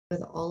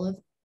with all of.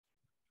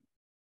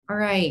 All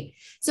right.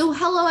 So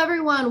hello,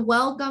 everyone.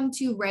 Welcome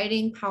to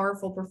Writing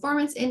Powerful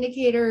Performance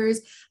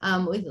Indicators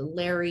with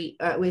Lori,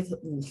 Foltz,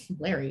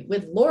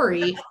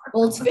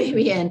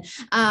 Fabian.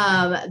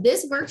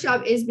 This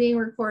workshop is being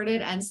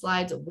recorded and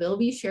slides will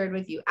be shared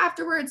with you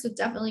afterwards. So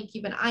definitely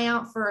keep an eye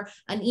out for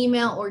an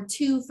email or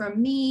two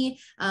from me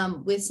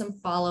with some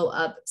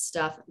follow-up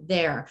stuff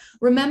there.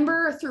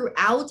 Remember,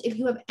 throughout, if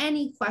you have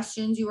any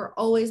questions, you are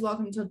always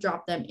welcome to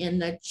drop them in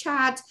the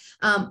chat.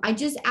 I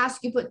just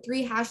ask you put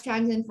 3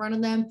 hashtags in front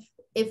of them.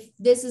 If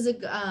this is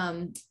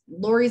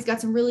Lori's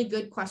got some really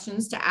good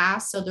questions to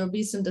ask, so there'll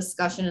be some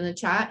discussion in the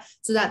chat.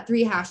 So that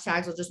 3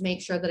 hashtags will just make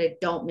sure that I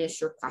don't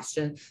miss your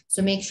question.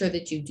 So make sure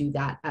that you do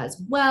that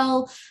as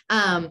well.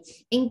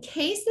 In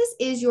case this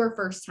is your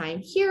first time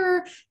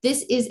here,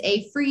 this is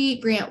a free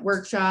grant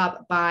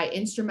workshop by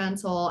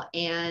Instrumentl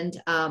and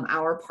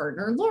our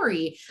partner,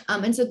 Lori.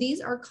 And so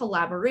these are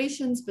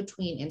collaborations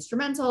between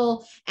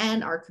Instrumentl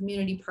and our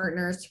community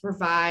partners to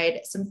provide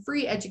some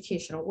free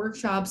educational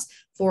workshops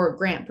for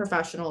grant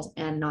professionals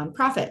and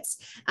nonprofits.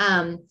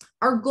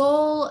 Our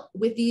goal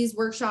with these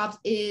workshops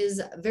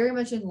is very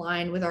much in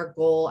line with our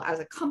goal as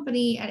a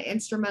company at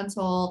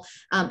Instrumentl,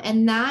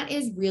 and that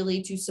is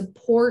really to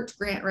support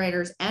grant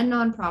writers and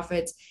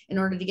nonprofits in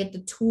order to get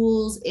the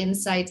tools,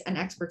 insights, and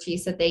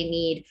expertise that they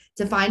need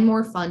to find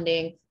more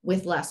funding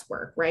with less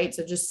work, right?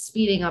 So just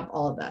speeding up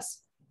all of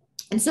this.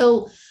 And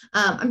so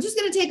I'm just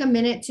going to take a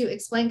minute to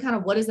explain kind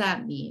of what does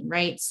that mean,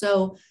 right?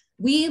 So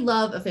we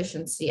love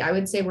efficiency. I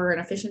would say we're an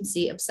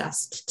efficiency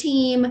obsessed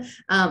team.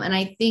 And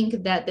I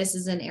think that this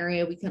is an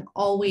area we can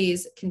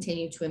always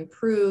continue to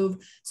improve.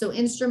 So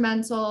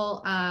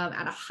Instrumentl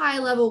at a high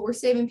level, we're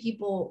saving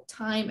people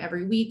time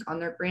every week on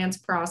their grants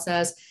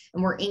process,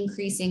 and we're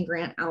increasing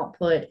grant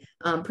output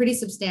pretty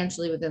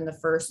substantially within the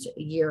first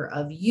year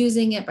of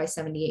using it by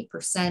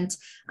 78%.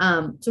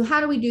 So how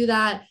do we do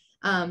that?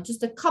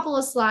 Just a couple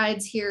of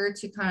slides here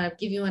to kind of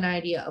give you an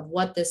idea of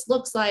what this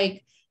looks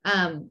like.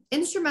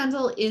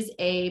 Instrumentl is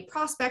a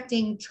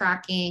prospecting,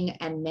 tracking,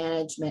 and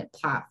management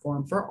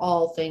platform for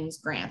all things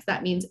grants.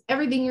 That means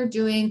everything you're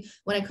doing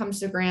when it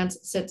comes to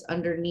grants sits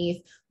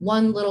underneath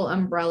one little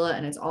umbrella,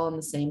 and it's all in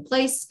the same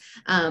place.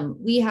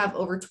 We have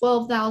over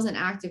 12,000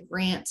 active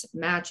grant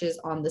matches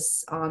on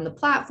the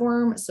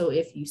platform. So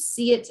if you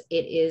see it,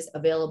 it is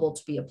available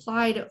to be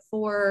applied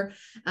for.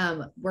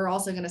 We're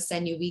also going to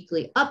send you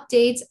weekly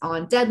updates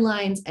on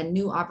deadlines and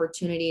new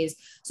opportunities.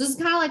 So this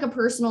is kind of like a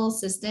personal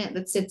assistant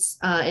that sits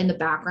in the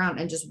background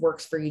and just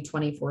works for you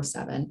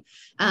 24/7.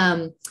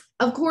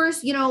 Of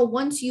course, you know,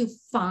 once you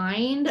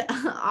find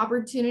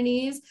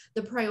opportunities,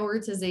 the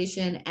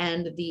prioritization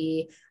and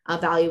the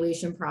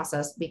evaluation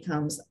process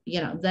becomes, you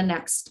know, the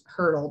next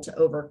hurdle to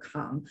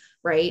overcome,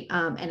 right?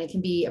 And it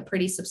can be a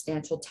pretty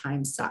substantial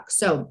time suck.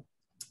 So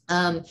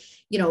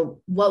you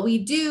know, what we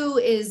do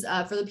is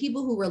for the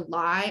people who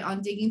rely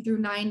on digging through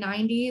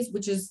 990s,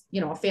 which is, you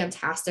know, a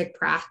fantastic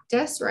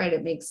practice, right?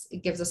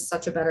 It gives us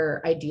such a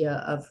better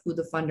idea of who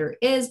the funder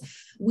is.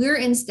 We're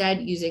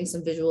instead using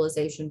some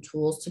visualization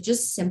tools to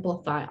just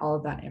simplify all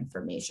of that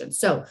information.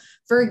 So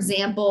for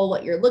example,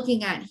 what you're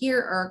looking at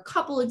here are a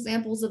couple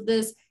examples of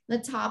this. In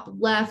the top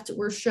left,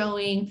 we're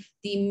showing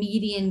the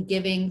median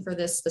giving for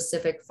this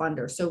specific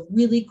funder. So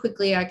really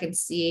quickly, I can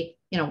see,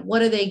 you know,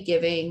 what are they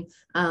giving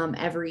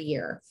every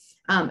year.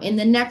 In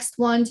the next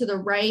one to the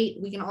right,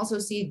 we can also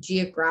see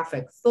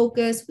geographic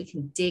focus. We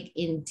can dig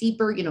in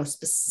deeper, you know,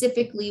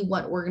 specifically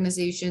what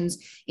organizations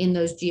in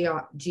those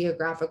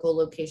geographical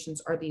locations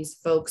are these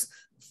folks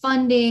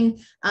funding.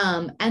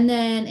 And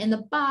then in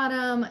the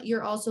bottom,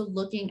 you're also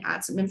looking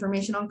at some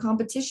information on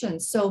competition.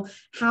 So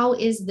how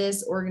is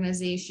this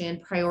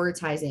organization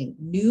prioritizing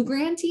new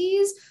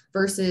grantees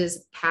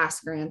versus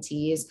past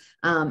grantees?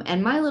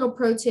 And my little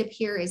pro tip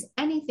here is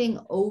anything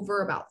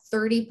over about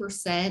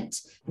 30%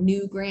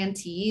 new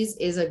grantees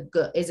is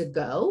a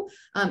go.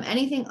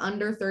 Anything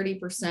under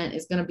 30%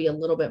 is going to be a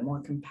little bit more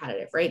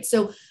competitive, right?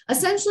 So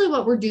essentially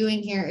what we're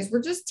doing here is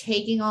we're just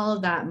taking all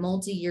of that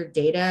multi-year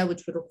data,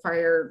 which would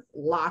require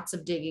lots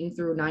of digging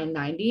through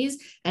 990s,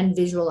 and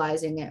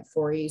visualizing it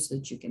for you so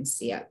that you can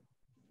see it.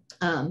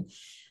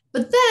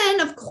 But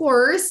then, of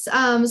course,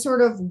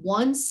 sort of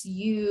once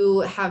you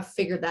have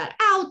figured that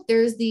out,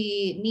 there's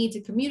the need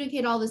to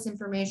communicate all this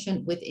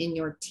information within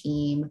your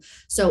team.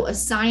 So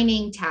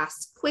assigning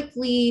tasks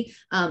quickly,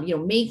 you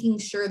know, making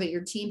sure that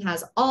your team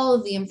has all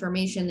of the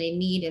information they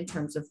need in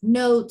terms of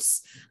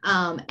notes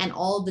and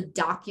all of the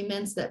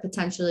documents that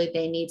potentially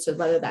they need. So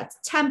whether that's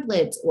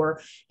templates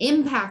or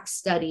impact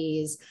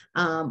studies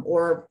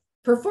or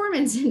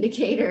performance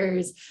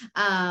indicators,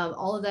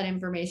 all of that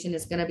information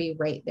is going to be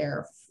right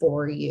there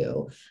for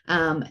you.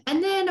 And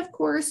then, of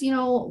course, you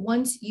know,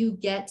 once you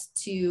get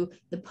to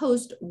the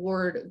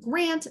post-award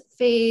grant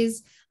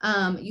phase,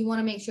 you want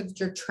to make sure that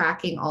you're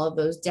tracking all of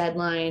those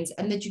deadlines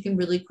and that you can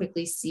really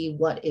quickly see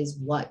what is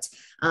what.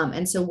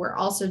 And so we're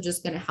also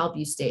just going to help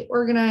you stay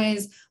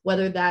organized,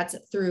 whether that's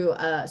through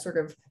a sort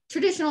of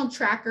traditional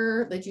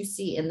tracker that you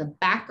see in the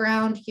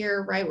background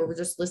here, right, where we're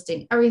just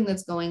listing everything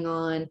that's going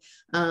on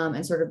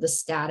and sort of the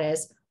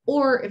status,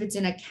 or if it's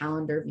in a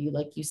calendar view,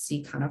 like you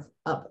see kind of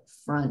up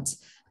front.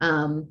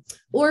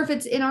 Or if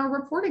it's in our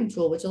reporting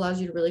tool, which allows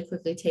you to really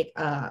quickly take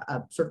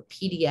a sort of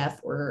PDF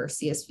or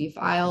CSV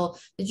file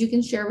that you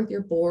can share with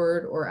your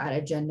board or at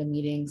agenda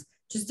meetings,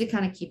 just to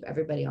kind of keep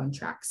everybody on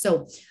track.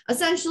 So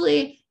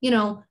essentially,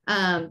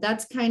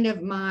 that's kind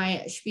of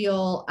my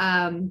spiel.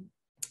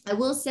 I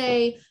will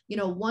say,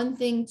 one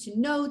thing to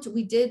note,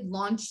 we did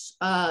launch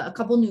a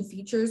couple new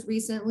features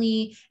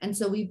recently. And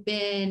so we've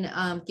been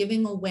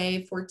giving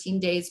away 14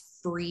 days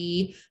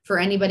free for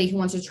anybody who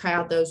wants to try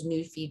out those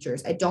new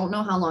features. I don't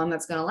know how long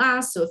that's going to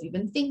last. So if you've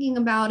been thinking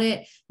about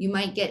it, you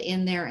might get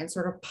in there and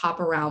sort of pop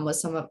around with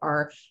some of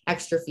our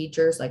extra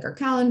features like our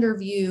calendar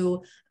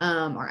view,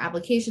 our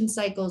application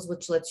cycles,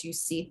 which lets you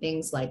see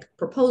things like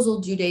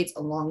proposal due dates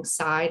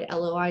alongside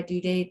LOI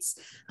due dates.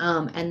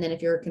 And then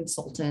if you're a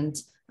consultant,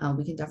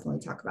 we can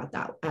definitely talk about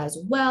that as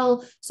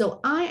well.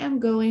 So I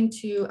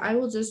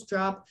will just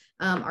drop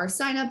our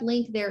sign up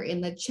link there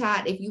in the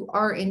chat. If you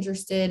are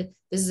interested,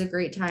 this is a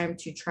great time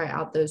to try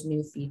out those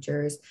new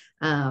features.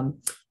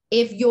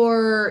 If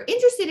you're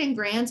interested in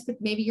grants, but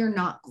maybe you're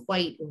not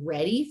quite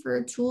ready for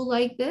a tool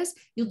like this,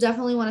 you'll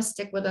definitely want to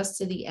stick with us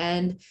to the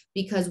end,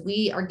 because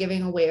we are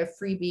giving away a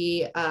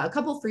freebie, a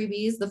couple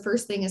freebies. The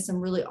first thing is some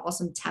really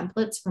awesome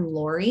templates from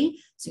Lori.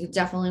 So you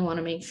definitely want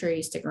to make sure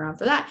you stick around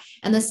for that.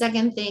 And the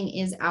second thing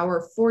is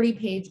our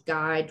 40-page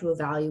guide to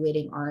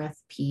evaluating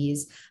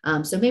RFPs.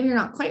 So maybe you're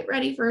not quite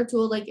ready for a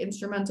tool like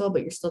Instrumentl,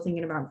 but you're still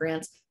thinking about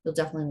grants. You'll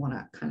definitely want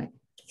to kind of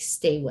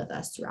stay with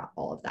us throughout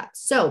all of that.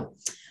 So,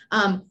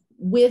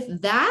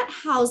 with that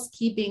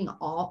housekeeping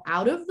all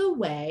out of the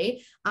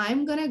way,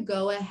 I'm going to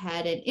go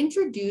ahead and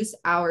introduce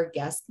our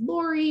guest,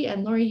 Lori.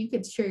 And Lori, you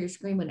could share your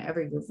screen whenever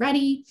you're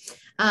ready.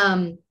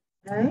 But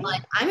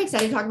I'm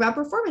excited to talk about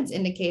performance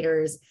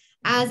indicators.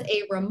 As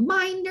a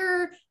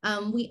reminder,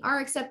 we are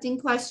accepting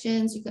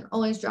questions. You can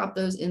always drop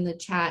those in the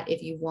chat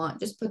if you want.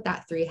 Just put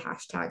that 3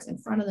 hashtags in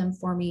front of them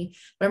for me.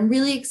 But I'm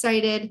really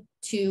excited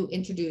to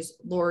introduce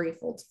Lori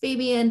Foltz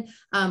Fabian.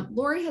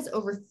 Lori has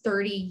over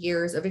 30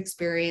 years of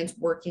experience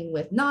working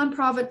with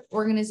nonprofit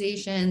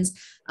organizations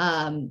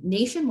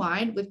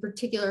nationwide, with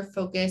particular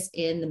focus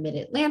in the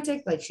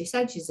Mid-Atlantic. Like she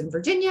said, she's in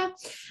Virginia.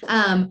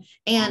 And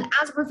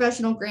as a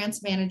professional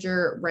grants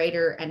manager,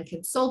 writer, and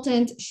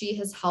consultant, she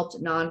has helped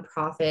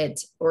nonprofit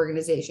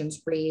organizations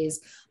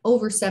raise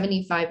over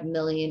 $75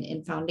 million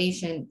in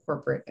foundation,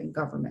 corporate, and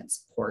government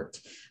support.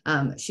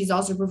 She's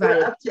also provided—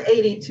 We're up to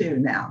 82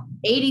 now.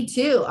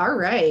 82. All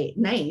right.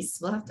 Nice.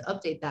 We'll have to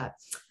update that.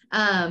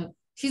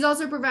 She's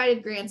also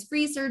provided grants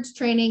research,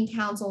 training,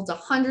 counsel to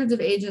hundreds of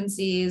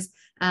agencies,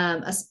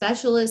 a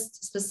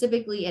specialist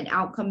specifically in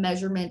outcome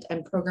measurement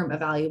and program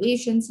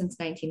evaluation since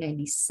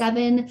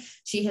 1997.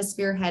 She has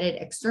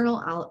spearheaded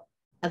external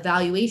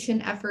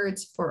evaluation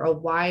efforts for a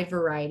wide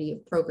variety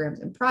of programs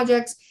and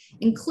projects,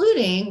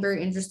 including,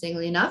 very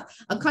interestingly enough,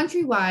 a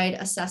countrywide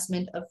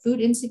assessment of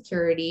food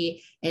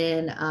insecurity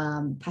in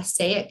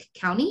Passaic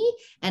County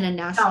and a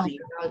national—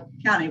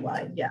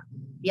 Countywide, yeah.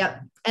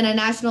 Yep. And a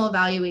national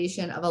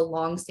evaluation of a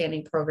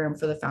longstanding program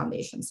for the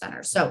Foundation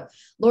Center. So,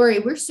 Lori,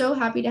 we're so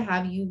happy to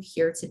have you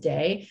here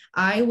today.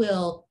 I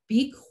will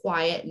be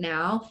quiet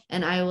now,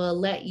 and I will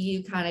let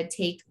you kind of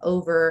take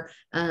over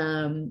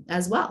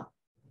as well.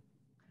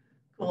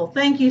 Well,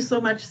 thank you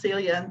so much,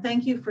 Celia, and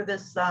thank you for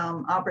this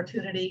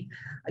opportunity.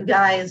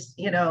 Guys,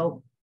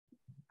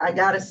 I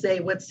got to say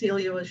what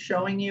Celia was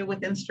showing you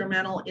with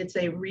Instrumentl, it's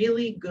a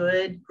really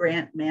good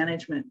grant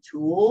management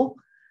tool.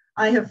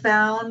 I have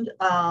found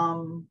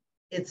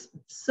it's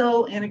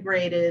so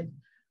integrated.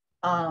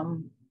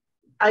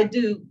 I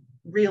do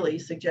really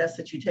suggest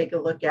that you take a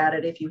look at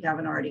it if you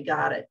haven't already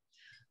got it.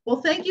 Well,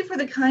 thank you for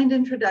the kind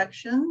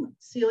introduction,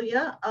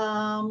 Celia.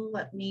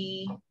 Let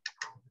me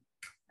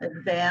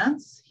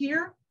advance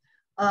here.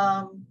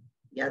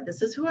 Yeah,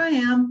 this is who I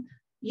am.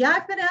 Yeah,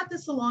 I've been at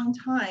this a long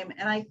time,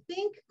 and I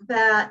think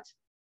that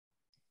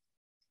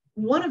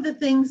one of the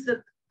things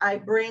that I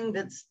bring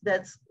that's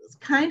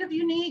kind of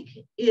unique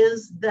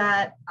is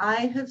that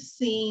I have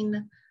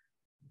seen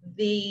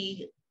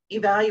the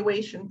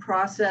evaluation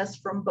process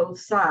from both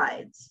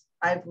sides.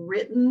 I've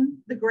written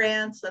the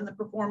grants and the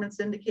performance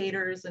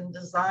indicators and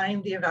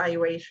designed the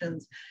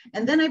evaluations,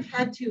 and then I've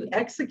had to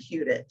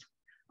execute it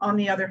on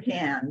the other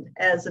hand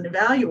as an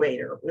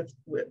evaluator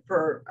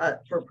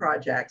for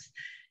projects.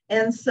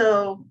 And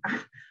so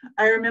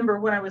I remember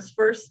when I was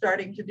first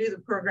starting to do the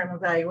program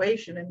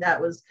evaluation, and that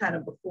was kind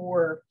of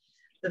before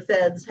the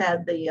feds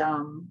had the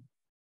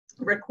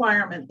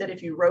requirement that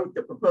if you wrote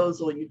the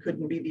proposal, you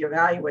couldn't be the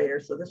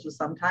evaluator. So this was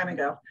some time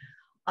ago.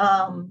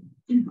 I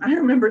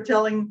remember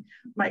telling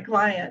my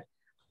client,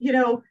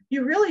 you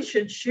really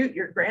should shoot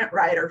your grant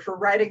writer for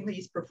writing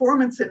these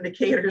performance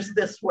indicators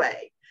this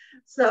way.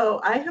 So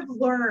I have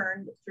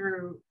learned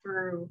through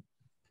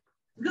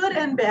good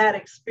and bad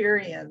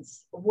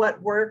experience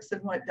what works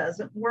and what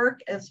doesn't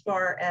work as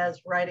far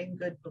as writing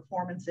good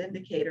performance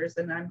indicators.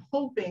 And I'm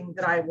hoping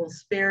that I will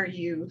spare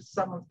you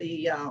some of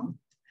the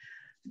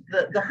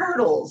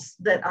hurdles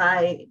that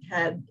I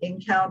had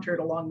encountered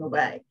along the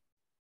way.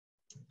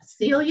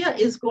 Celia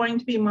is going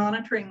to be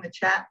monitoring the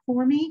chat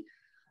for me.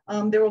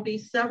 There will be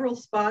several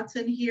spots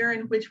in here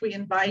in which we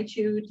invite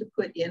you to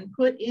put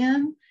input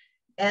in.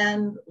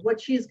 And what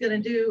she's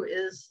going to do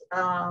is,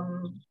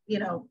 you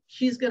know,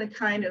 she's going to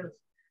kind of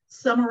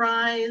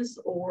summarize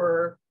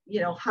or, you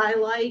know,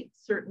 highlight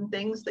certain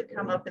things that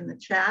come up in the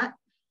chat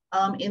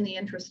in the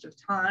interest of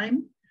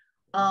time.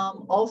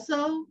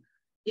 Also,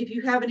 if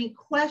you have any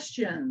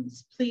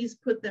questions, please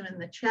put them in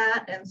the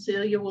chat and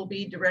Celia will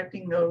be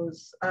directing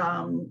those.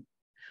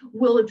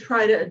 We'll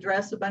try to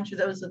address a bunch of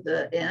those at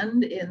the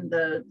end in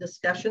the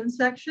discussion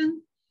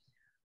section.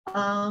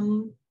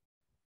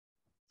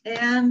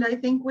 And I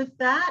think with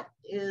that,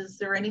 is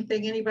there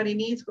anything anybody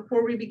needs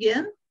before we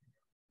begin?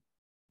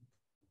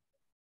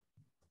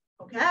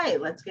 Okay,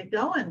 let's get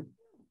going.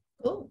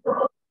 Cool.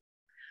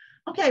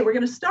 Okay, we're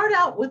going to start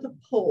out with a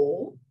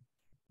poll.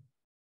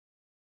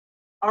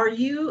 Are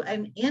you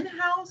an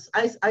in-house?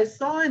 I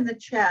saw in the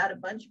chat a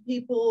bunch of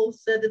people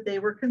said that they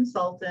were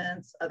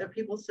consultants. Other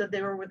people said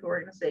they were with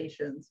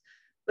organizations,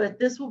 but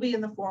this will be in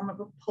the form of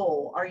a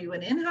poll. Are you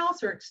an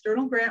in-house or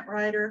external grant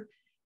writer?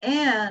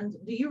 And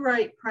do you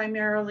write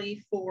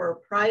primarily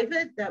for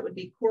private, that would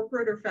be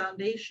corporate or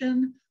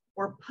foundation,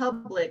 or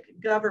public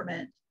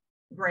government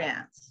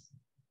grants?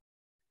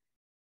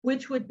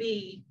 Which would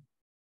be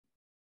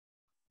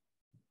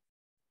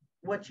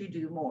what you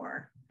do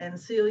more? And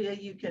Celia,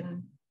 you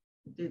can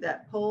do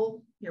that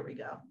poll. Here we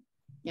go.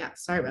 Yeah,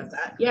 sorry about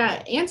that.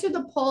 Yeah, answer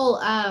the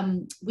poll.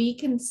 We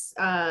can,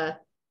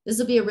 this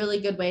will be a really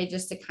good way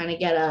just to kind of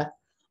get a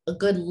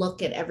good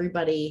look at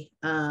everybody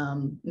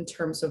in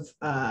terms of,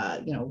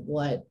 you know,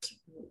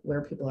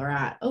 where people are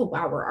at. Oh,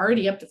 wow, we're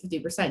already up to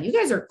 50%. You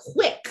guys are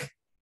quick.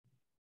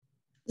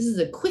 This is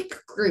a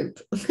quick group.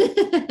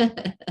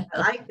 I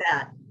like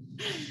that.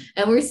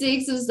 And we're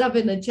seeing some stuff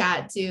in the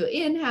chat too,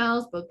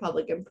 in-house, both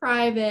public and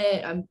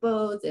private. I'm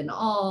both and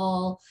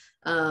all,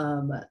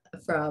 from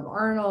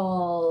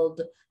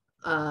Arnold.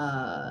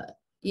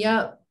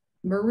 Yep.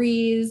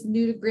 Marie's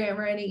new to grant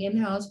writing,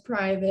 in-house,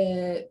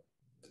 private.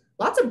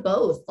 Lots of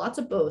both.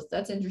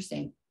 That's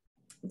interesting.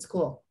 It's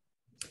cool.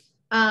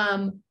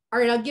 All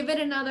right, I'll give it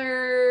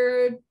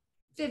another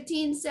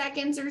 15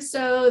 seconds or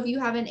so. If you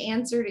haven't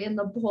answered in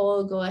the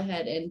poll, go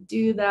ahead and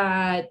do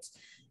that.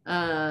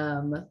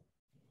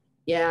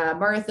 Yeah,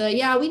 Martha.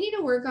 Yeah, we need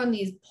to work on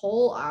these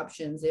poll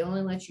options. They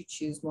only let you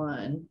choose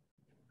one.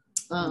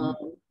 All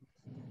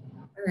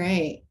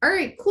right,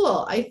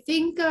 cool. I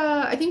think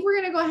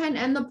we're gonna go ahead and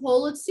end the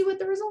poll. Let's see what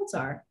the results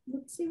are.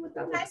 Let's see what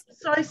that looks like.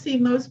 So I see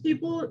most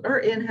people are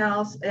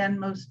in-house and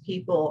most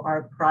people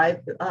are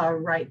private,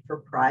 write for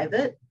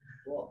private.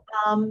 Cool.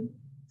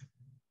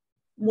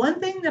 One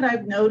thing that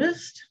I've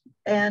noticed,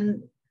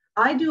 and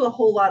I do a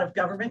whole lot of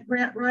government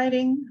grant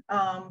writing,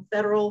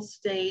 federal,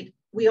 state.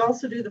 We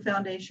also do the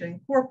foundation and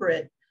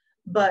corporate,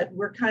 but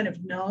we're kind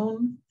of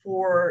known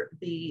for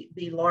the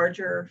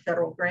larger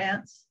federal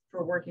grants,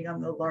 for working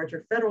on the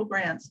larger federal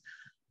grants.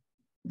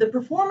 The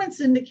performance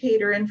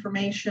indicator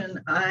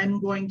information I'm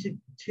going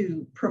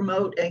to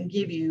promote and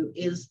give you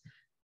is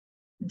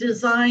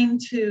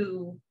designed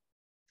to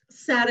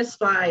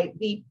satisfy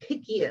the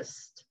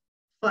pickiest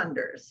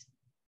funders,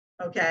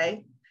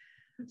 okay?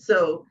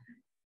 So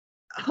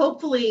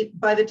hopefully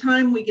by the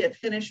time we get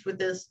finished with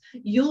this,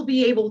 you'll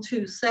be able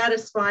to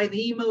satisfy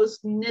the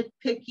most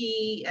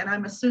nitpicky, and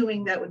I'm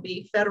assuming that would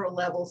be federal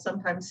level,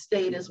 sometimes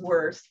state is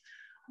worse.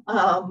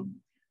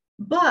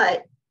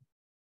 But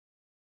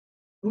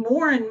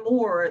more and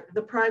more,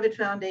 the private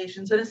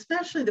foundations, and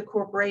especially the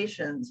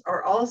corporations,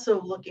 are also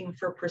looking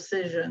for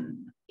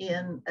precision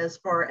in as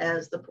far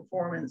as the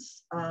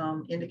performance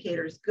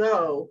indicators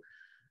go.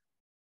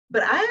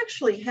 But I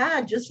actually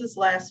had, just this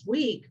last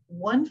week,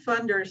 one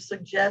funder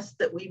suggest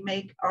that we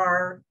make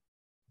our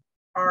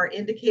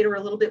indicator a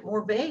little bit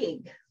more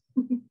vague,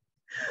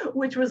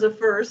 which was a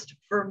first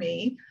for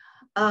me.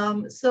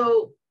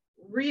 So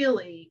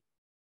really,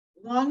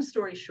 long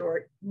story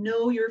short,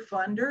 know your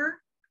funder,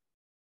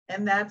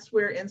 and that's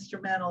where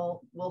Instrumentl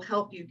will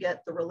help you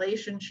get the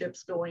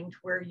relationships going to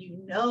where you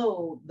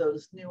know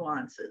those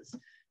nuances.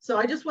 So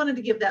I just wanted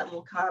to give that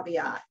little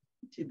caveat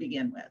to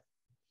begin with.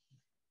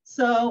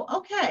 So,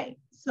 okay,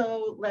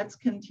 so let's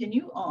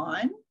continue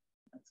on.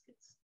 Let's get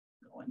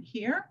going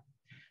here.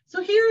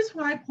 So here's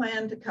what I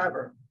plan to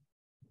cover.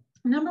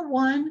 Number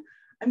one,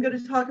 I'm going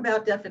to talk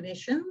about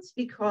definitions,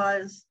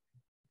 because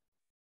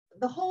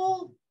the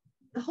whole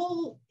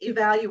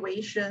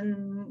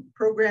evaluation,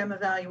 program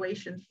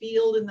evaluation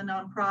field in the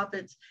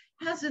nonprofits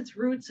has its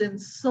roots in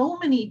so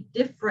many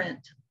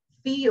different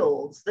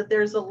fields that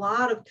there's a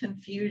lot of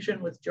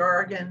confusion with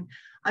jargon.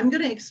 I'm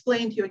going to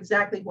explain to you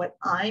exactly what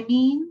I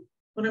mean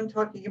when I'm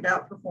talking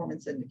about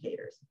performance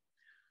indicators.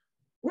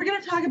 We're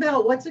going to talk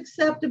about what's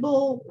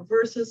acceptable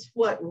versus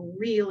what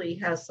really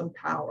has some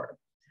power.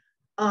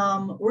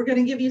 We're going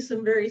to give you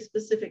some very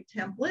specific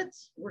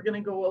templates. We're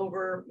going to go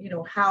over, you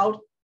know,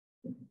 how,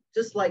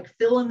 just like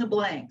fill in the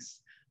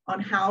blanks on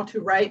how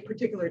to write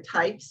particular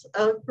types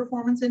of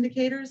performance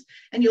indicators.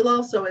 And you'll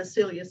also, as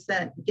Celia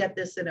said, get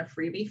this in a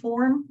freebie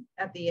form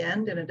at the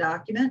end in a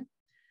document.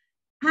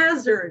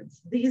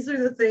 Hazards. These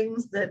are the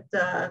things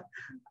that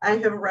I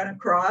have run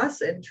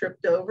across and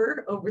tripped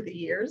over the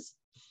years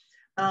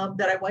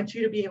that I want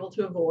you to be able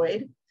to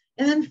avoid.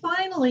 And then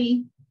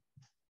finally,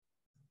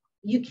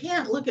 you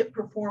can't look at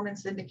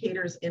performance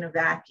indicators in a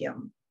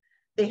vacuum.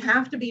 They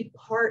have to be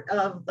part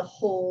of the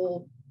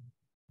whole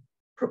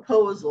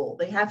proposal.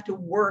 They have to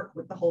work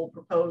with the whole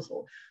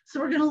proposal. So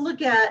we're going to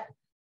look at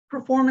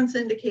performance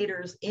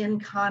indicators in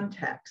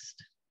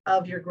context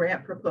of your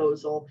grant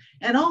proposal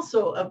and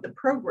also of the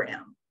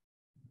program.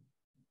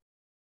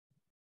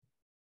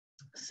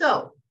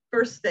 So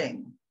first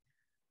thing,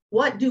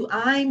 what do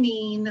I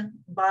mean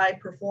by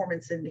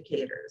performance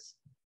indicators?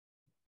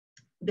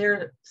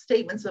 They're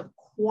statements of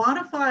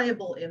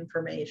quantifiable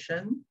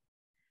information,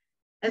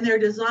 and they're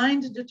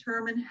designed to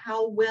determine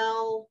how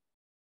well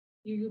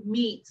you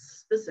meet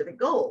specific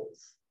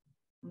goals,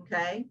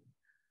 okay?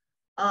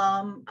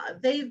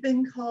 They've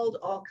been called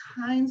all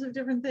kinds of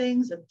different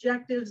things: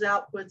 objectives,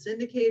 outputs,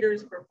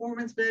 indicators,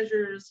 performance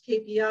measures,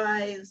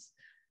 KPIs.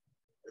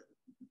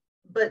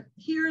 But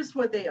here's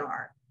what they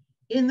are.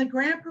 In the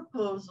grant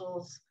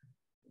proposals,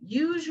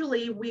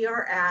 usually we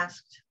are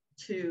asked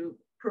to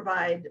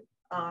provide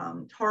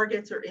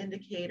targets or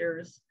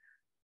indicators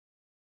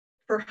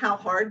for how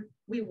hard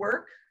we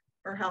work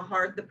or how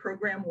hard the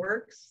program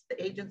works,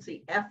 the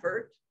agency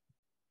effort,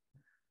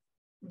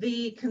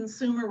 the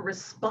consumer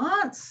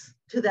response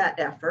to that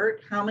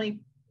effort, how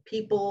many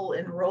people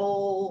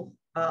enroll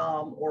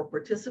or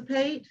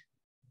participate,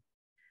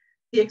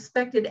 the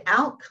expected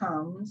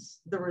outcomes,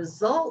 the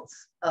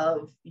results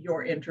of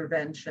your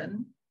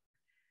intervention.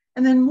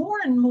 And then more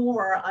and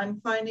more,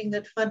 I'm finding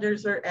that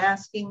funders are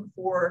asking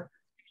for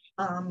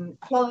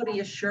quality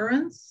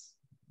assurance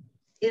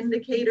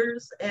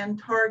indicators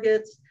and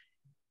targets.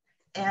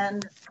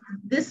 And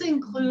this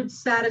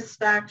includes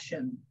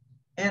satisfaction.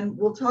 And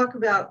we'll talk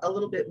about a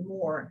little bit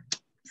more.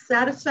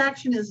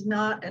 Satisfaction is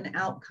not an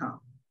outcome.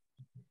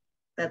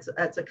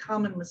 That's a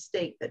common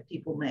mistake that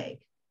people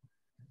make.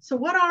 So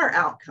what are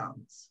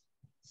outcomes?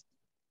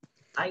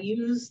 I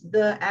use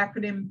the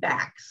acronym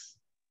BACS.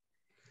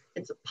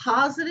 It's a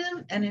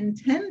positive and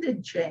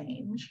intended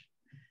change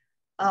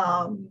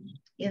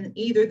in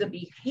either the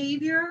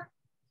behavior,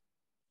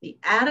 the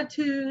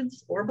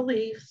attitudes or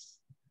beliefs,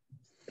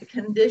 the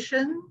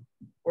condition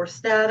or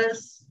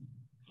status,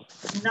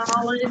 the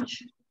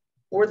knowledge,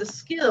 or the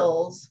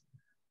skills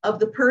of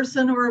the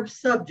person or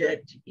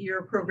subject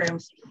your program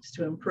seeks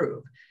to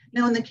improve.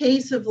 Now, in the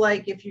case of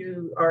like if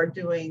you are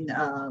doing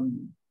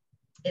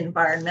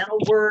environmental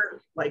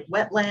work, like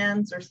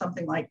wetlands or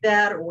something like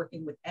that, or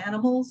working with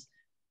animals,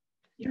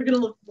 you're going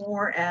to look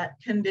more at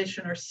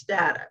condition or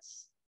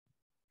status.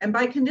 And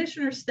by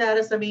condition or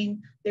status, I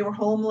mean, they were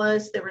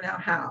homeless, they were now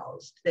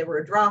housed. They were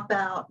a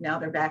dropout, now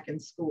they're back in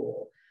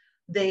school.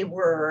 They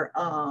were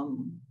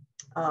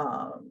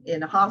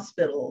in a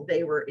hospital,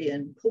 they were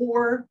in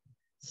poor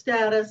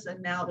status,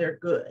 and now they're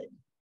good.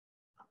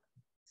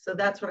 So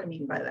that's what I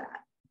mean by that.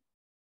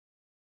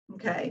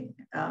 Okay,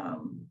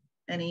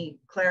 any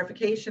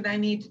clarification I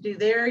need to do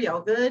there?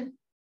 Y'all good?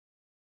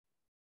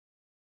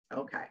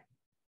 Okay.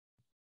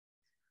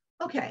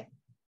 Okay,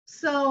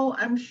 so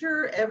I'm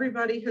sure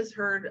everybody has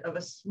heard of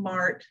a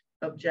SMART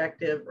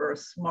objective or a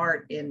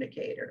SMART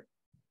indicator.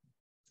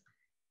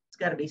 It's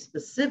got to be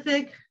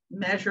specific,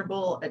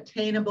 measurable,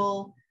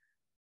 attainable,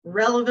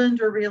 relevant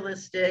or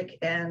realistic,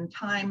 and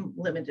time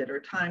limited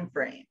or time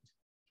framed.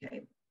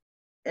 Okay,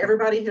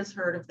 everybody has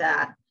heard of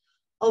that.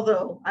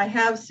 Although I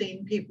have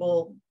seen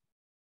people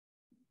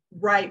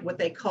write what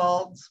they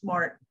called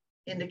SMART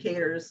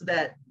indicators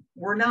that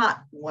were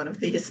not one of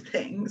these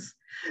things.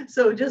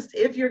 So just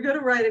if you're going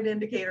to write an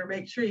indicator,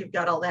 make sure you've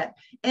got all that.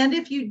 And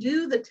if you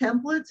do the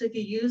templates, if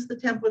you use the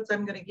templates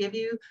I'm going to give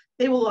you,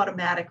 they will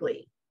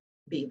automatically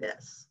be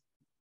this.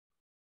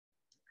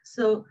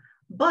 So,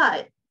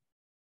 but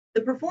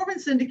the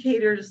performance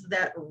indicators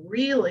that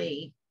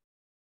really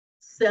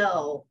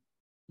sell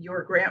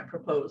your grant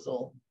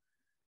proposal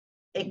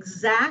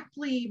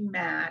exactly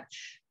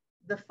match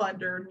the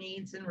funder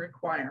needs and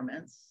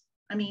requirements.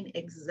 I mean,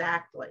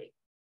 exactly.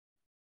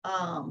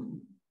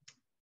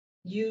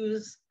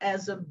 Use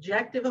as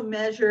objective a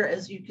measure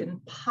as you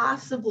can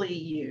possibly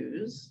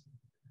use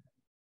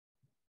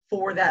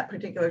for that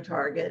particular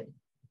target.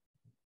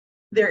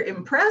 They're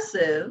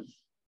impressive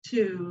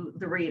to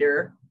the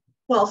reader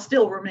while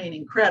still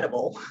remaining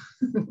credible.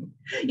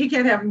 You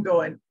can't have them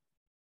going,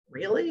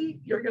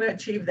 really? You're going to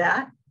achieve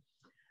that?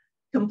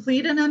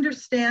 Complete and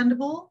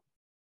understandable,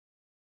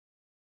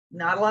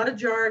 not a lot of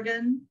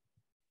jargon,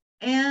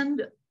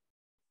 and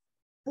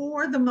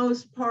for the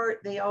most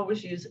part, they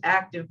always use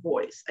active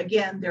voice.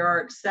 Again, there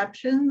are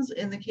exceptions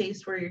in the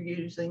case where you're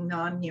using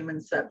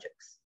non-human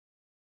subjects.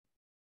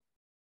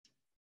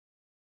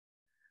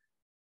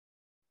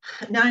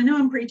 Now, I know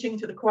I'm preaching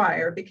to the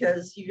choir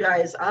because you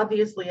guys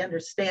obviously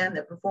understand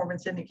that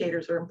performance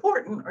indicators are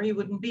important or you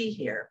wouldn't be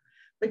here.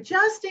 But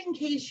just in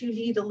case you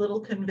need a little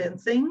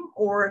convincing,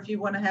 or if you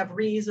want to have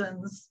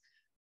reasons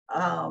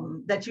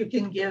that you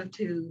can give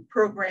to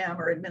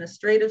program or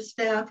administrative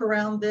staff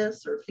around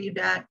this or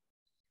feedback,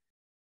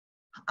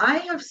 I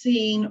have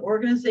seen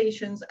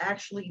organizations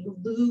actually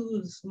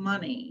lose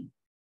money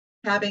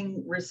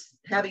having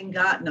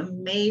gotten a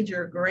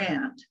major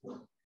grant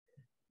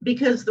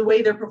because the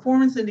way their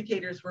performance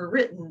indicators were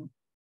written,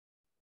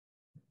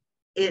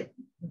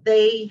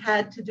 they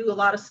had to do a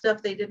lot of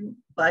stuff they didn't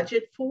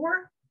budget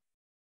for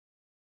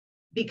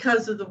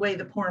because of the way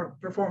the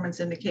performance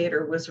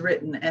indicator was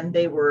written, and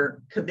they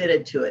were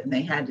committed to it and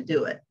they had to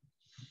do it.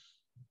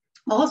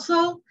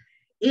 Also,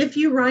 if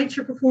you write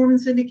your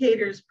performance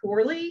indicators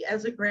poorly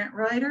as a grant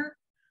writer,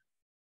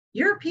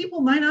 your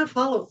people might not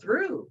follow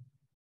through.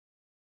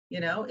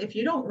 You know, if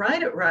you don't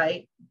write it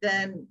right,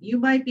 then you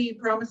might be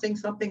promising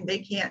something they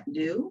can't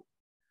do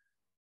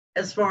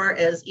as far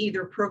as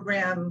either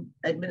program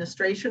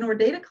administration or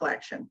data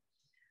collection.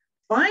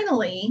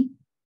 Finally,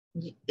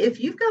 if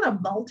you've got a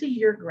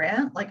multi-year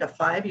grant, like a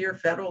 5-year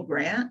federal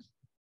grant,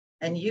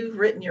 and you've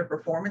written your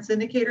performance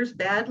indicators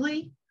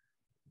badly,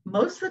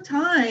 most of the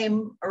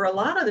time, or a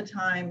lot of the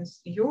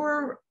times,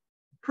 your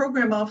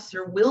program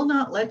officer will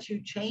not let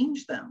you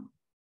change them.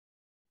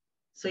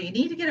 So you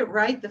need to get it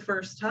right the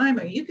first time,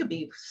 or you could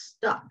be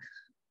stuck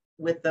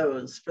with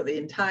those for the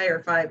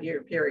entire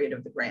 5-year period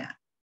of the grant.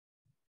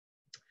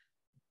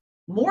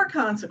 More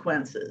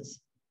consequences.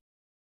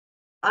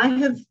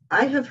 I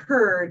have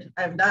heard,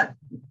 I've not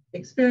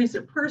experienced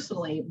it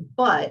personally,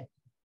 but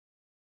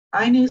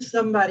I knew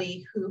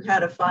somebody who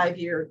had a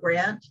 5-year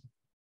grant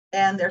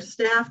and their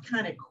staff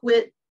kind of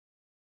quit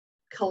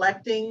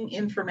collecting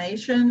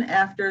information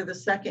after the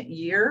second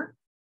year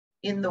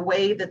in the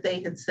way that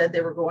they had said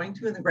they were going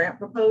to in the grant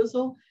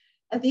proposal.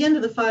 At the end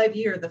of the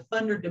 5-year, the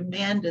funder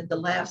demanded the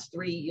last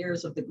 3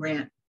 years of the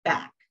grant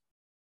back.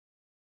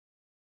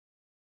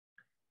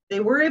 They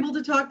were able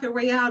to talk their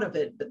way out of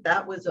it, but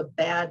that was a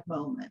bad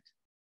moment.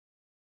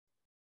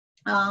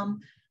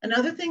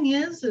 Another thing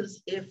is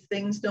if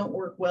things don't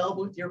work well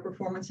with your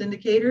performance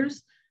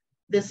indicators,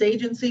 this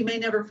agency may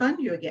never fund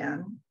you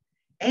again.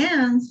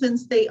 And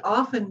since they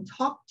often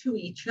talk to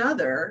each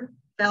other,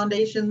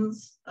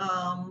 foundations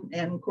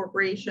and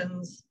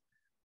corporations,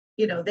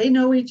 you know, they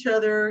know each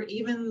other,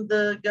 even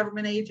the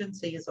government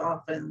agencies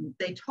often,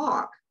 they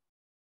talk.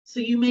 So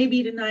you may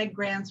be denied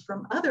grants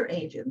from other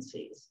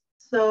agencies.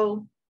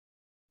 So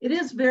it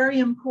is very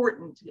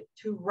important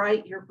to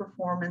write your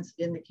performance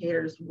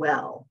indicators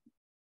well.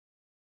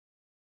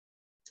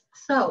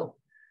 So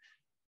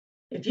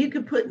if you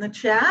could put in the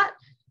chat,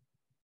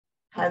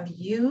 have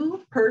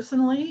you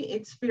personally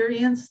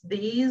experienced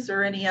these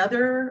or any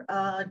other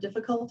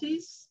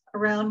difficulties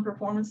around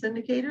performance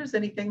indicators?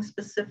 Anything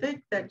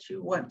specific that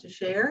you want to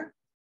share?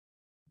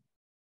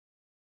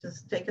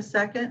 Just take a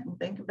second and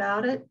think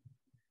about it.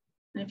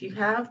 And if you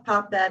have,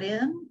 pop that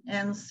in.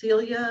 And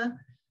Celia,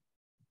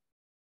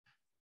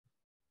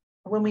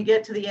 when we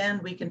get to the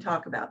end, we can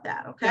talk about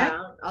that, okay?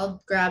 Yeah,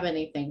 I'll grab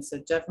anything, so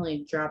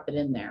definitely drop it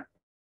in there.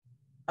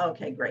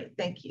 Okay, great,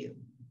 thank you.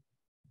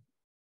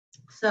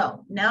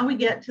 So now we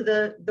get to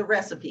the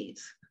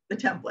recipes, the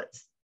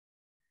templates.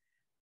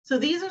 So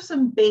these are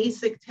some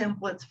basic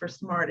templates for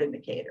SMART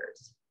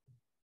indicators.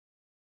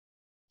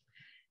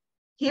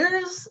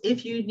 Here's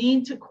if you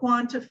need to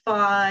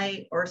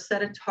quantify or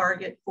set a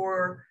target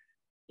for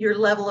your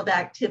level of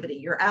activity,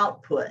 your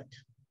output,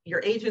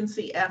 your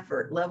agency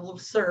effort, level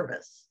of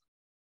service.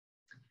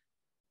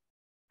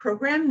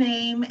 Program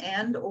name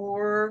and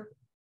or,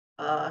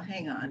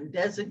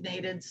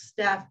 designated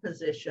staff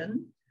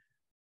position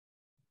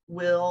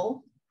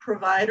will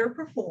provide or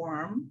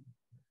perform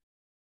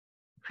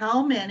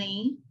how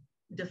many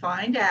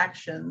defined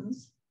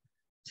actions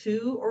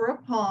to or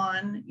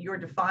upon your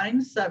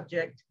defined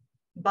subject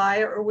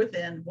by or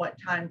within what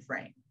time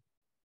frame.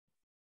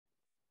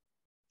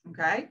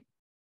 Okay?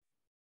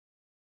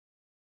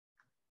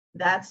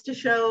 That's to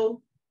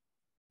show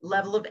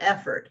level of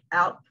effort,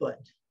 output.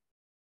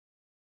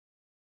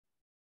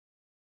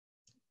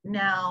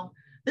 Now,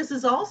 this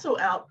is also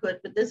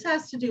output, but this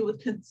has to do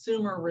with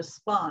consumer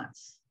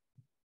response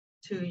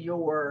to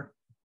your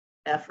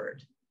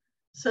effort.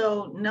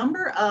 So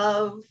number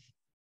of,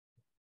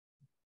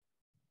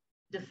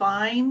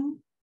 define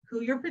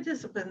who your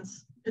participant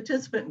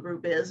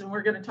group is, and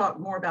we're going to talk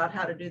more about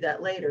how to do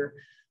that later,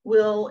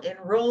 will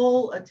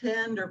enroll,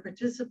 attend, or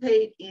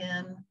participate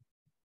in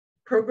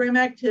program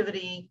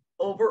activity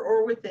over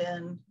or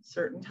within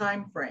certain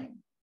time frame.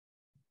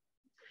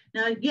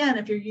 Now, again,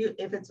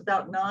 if it's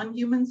about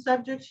non-human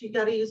subjects, you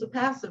got to use a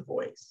passive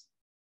voice.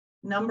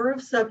 Number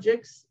of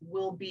subjects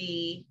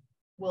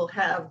will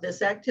have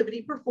this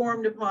activity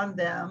performed upon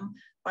them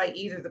by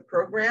either the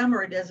program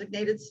or a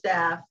designated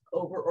staff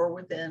over or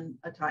within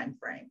a time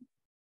frame.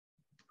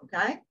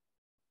 Okay?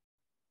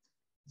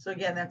 So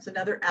again, that's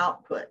another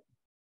output.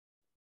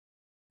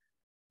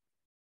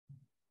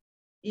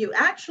 You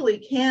actually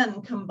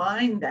can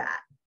combine that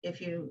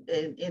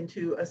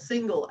into a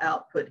single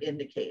output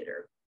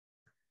indicator.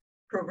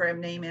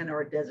 Program name and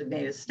or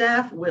designated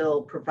staff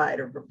will provide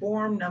or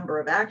perform number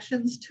of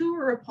actions to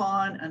or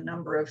upon a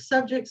number of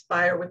subjects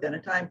by or within a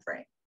time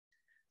frame.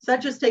 So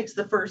that just takes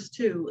the first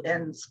two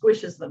and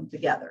squishes them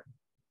together.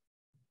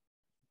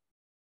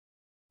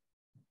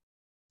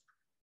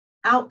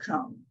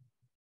 outcome.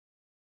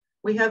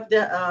 We have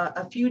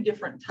a few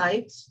different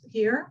types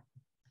here.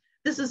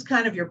 This is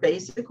kind of your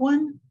basic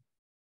one.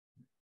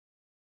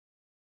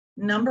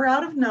 Number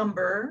out of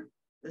number.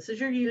 This is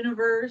your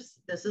universe.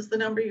 This is the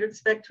number you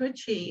expect to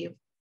achieve.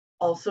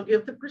 Also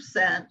give the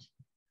percent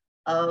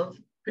of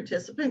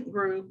participant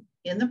group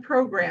in the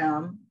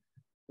program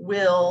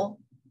will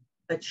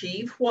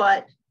achieve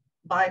what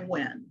by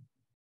when.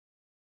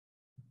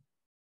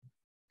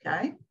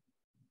 Okay.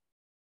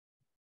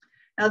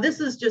 Now this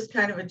is just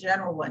kind of a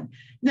general one.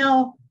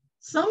 Now,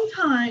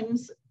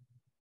 sometimes,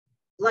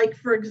 like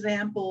for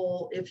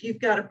example, if you've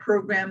got a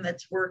program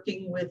that's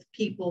working with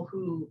people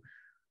who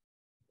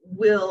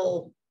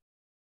will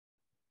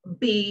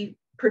be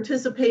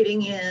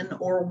participating in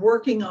or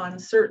working on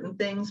certain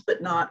things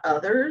but not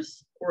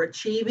others, or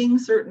achieving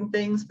certain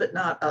things but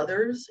not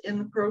others in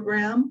the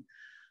program.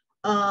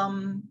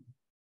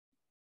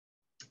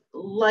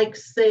 Like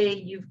say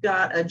you've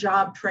got a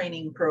job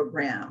training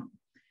program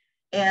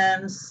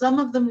and some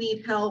of them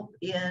need help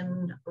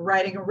in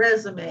writing a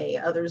resume,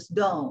 others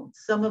don't.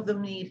 Some of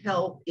them need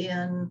help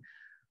in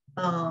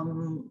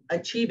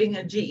achieving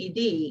a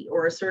GED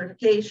or a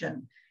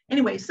certification.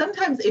 Anyway,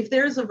 sometimes if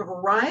there's a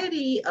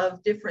variety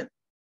of different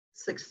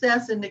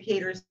success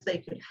indicators they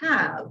could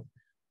have,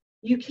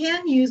 you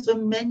can use a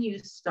menu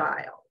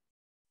style.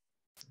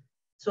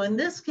 So in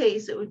this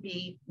case, it would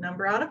be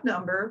number out of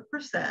number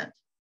percent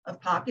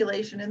of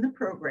population in the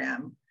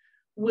program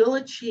will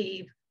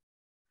achieve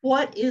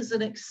what is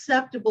an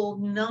acceptable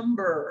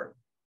number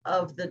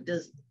of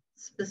the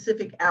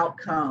specific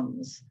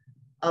outcomes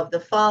of the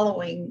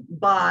following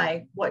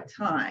by what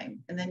time,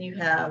 and then you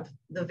have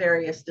the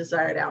various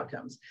desired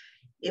outcomes.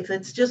 If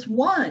it's just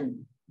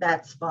one,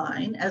 that's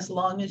fine, as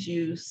long as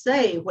you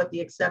say what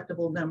the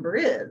acceptable number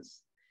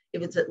is.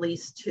 If it's at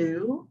least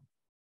two,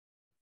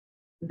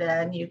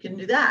 then you can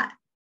do that.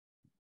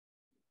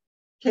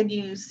 Can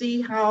you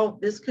see how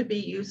this could be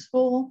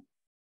useful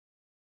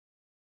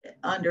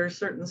under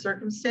certain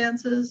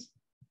circumstances?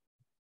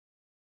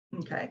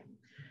 Okay.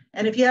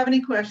 And if you have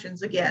any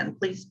questions, again,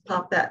 please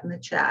pop that in the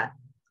chat.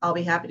 I'll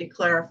be happy to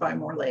clarify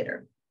more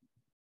later.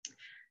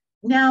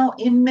 Now,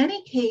 in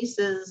many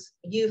cases,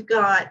 you've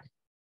got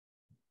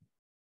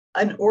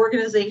an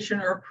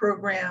organization or a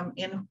program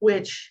in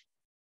which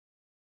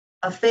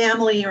a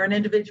family or an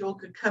individual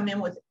could come in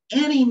with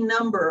any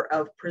number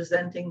of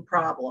presenting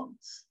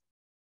problems.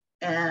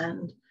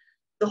 And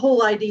the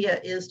whole idea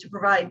is to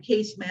provide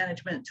case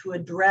management to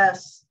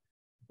address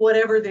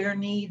whatever their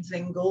needs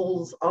and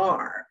goals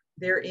are,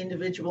 their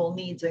individual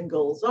needs and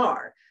goals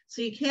are.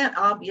 So you can't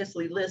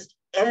obviously list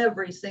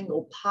every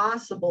single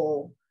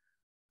possible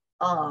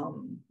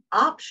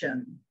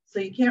option. So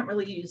you can't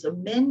really use a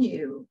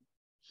menu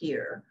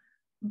here.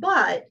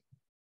 But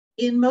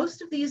in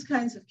most of these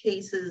kinds of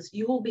cases,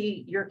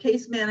 your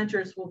case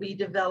managers will be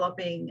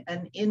developing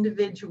an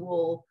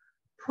individual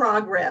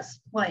progress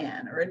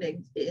plan or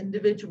an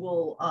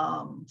individual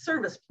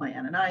service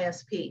plan, an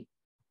ISP.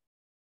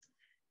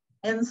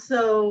 And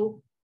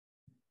so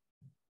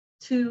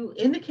to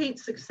indicate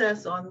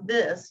success on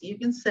this, you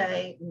can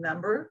say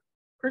number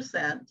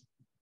percent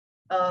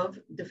of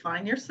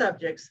define your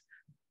subjects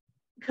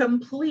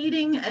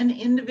completing an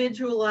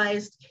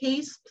individualized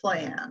case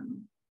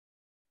plan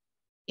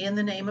in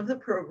the name of the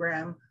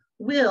program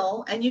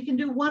will, and you can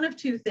do one of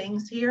two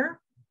things here,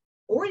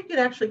 or you could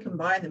actually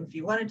combine them if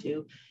you wanted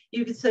to.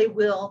 You could say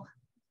will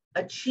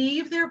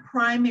achieve their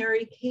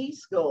primary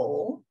case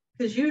goal,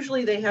 because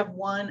usually they have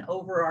one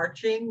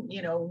overarching,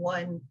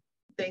 one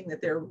thing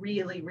that they're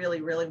really,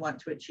 really, really want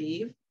to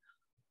achieve,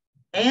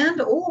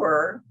 and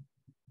or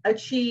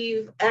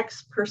achieve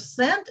X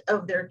percent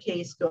of their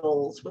case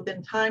goals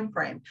within time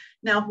frame.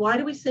 Now, why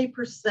do we say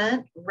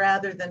percent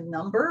rather than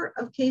number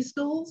of case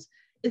goals?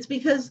 It's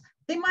because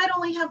they might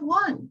only have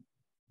one.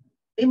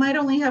 They might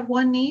only have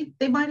one need.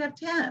 They might have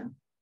 10.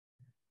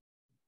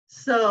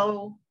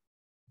 So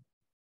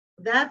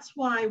that's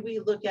why we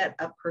look at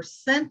a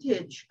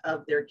percentage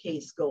of their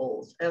case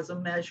goals as a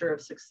measure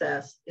of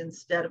success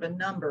instead of a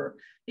number,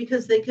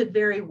 because they could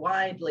vary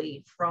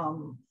widely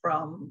from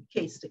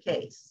case to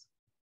case.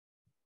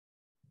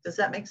 Does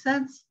that make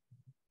sense?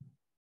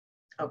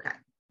 Okay.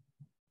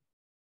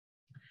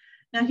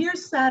 Now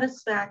here's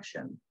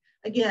satisfaction.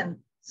 Again,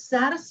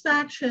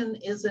 satisfaction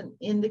is an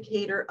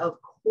indicator of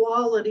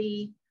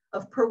quality,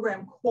 of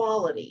program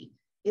quality.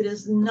 It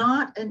is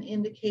not an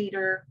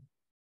indicator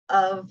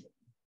of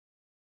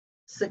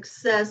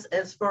success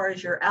as far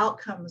as your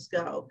outcomes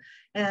go.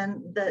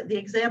 And the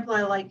example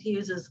I like to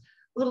use is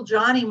little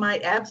Johnny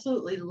might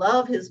absolutely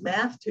love his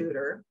math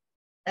tutor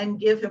and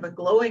give him a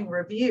glowing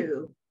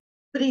review,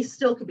 but he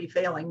still could be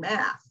failing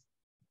math.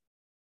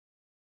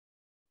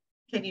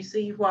 Can you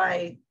see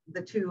why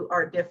the two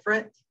are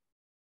different?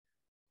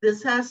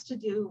 This has to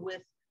do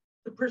with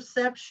the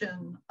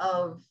perception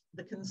of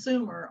the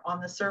consumer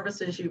on the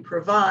services you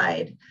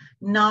provide,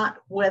 not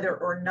whether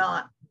or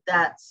not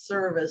that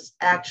service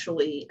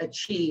actually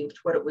achieved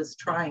what it was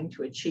trying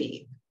to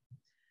achieve.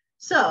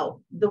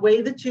 So the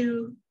way that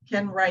you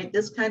can write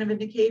this kind of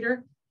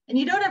indicator, and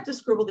you don't have to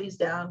scribble these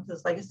down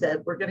because like I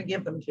said, we're going to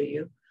give them to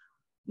you.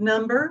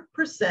 Number,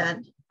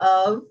 percent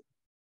of,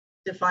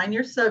 define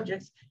your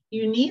subjects.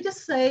 You need to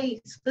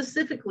say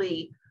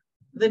specifically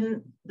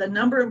the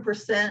number and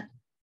percent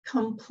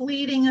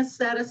completing a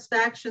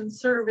satisfaction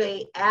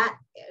survey at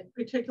a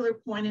particular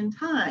point in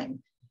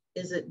time.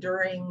 Is it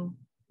during,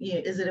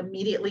 is it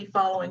immediately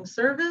following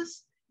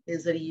service?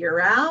 Is it a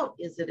year out?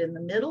 Is it in the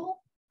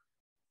middle?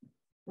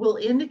 Will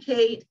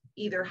indicate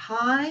either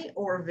high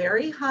or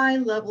very high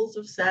levels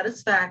of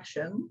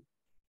satisfaction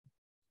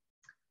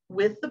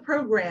with the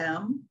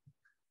program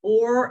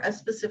or a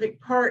specific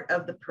part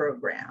of the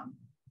program.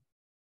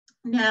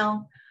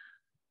 Now,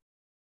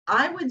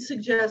 I would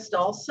suggest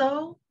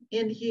also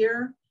in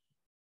here,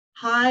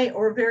 high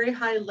or very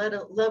high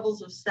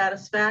levels of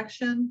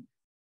satisfaction.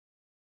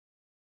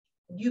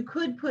 You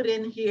could put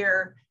in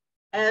here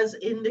as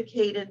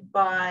indicated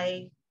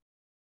by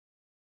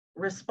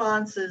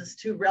responses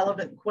to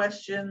relevant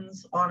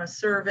questions on a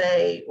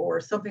survey or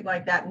something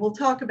like that. And we'll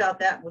talk about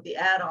that with the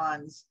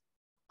add-ons.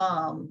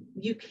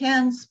 You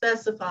can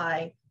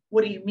specify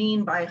what do you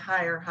mean by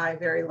high,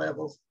 very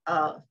levels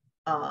of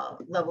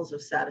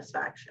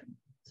satisfaction.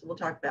 So we'll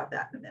talk about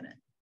that in a minute.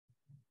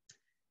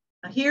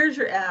 Now here's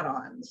your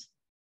add-ons.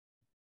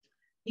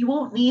 You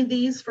won't need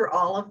these for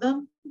all of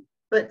them,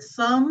 but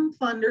some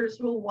funders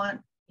will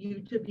want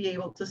you to be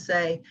able to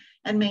say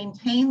and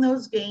maintain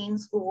those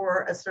gains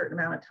for a certain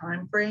amount of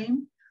time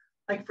frame.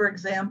 Like for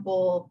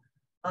example,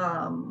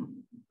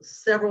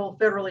 several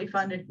federally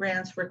funded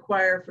grants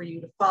require for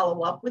you to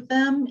follow up with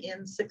them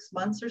in 6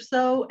 months or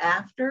so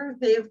after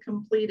they have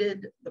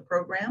completed the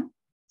program.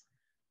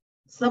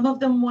 Some of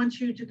them want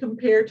you to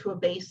compare to a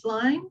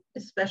baseline,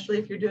 especially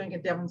if you're doing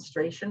a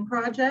demonstration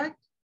project.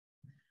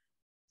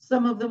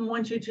 Some of them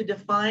want you to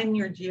define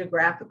your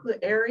geographical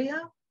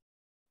area,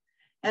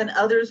 and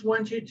others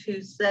want you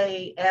to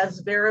say as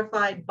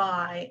verified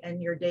by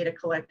and your data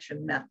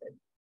collection method.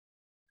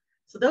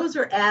 So those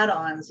are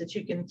add-ons that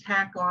you can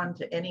tack on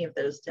to any of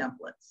those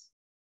templates,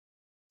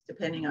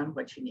 depending on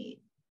what you need.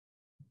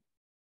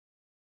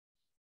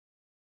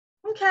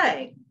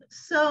 Okay,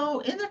 so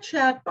in the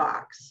chat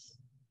box,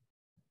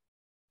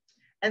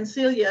 and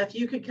Celia, if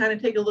you could kind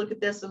of take a look at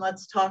this and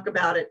let's talk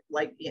about it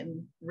like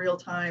in real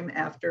time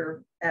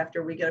after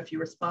we get a few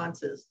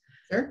responses.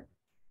 Sure.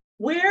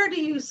 Where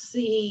do you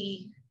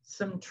see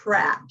some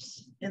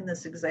traps in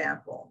this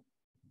example?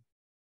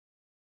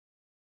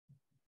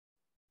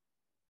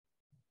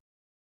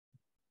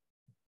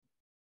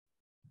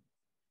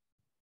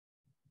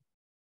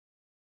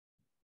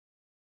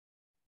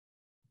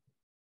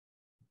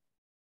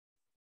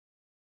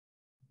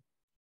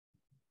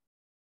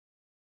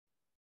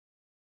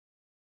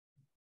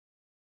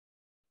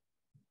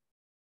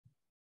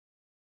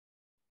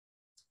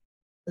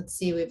 Let's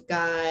see, we've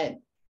got,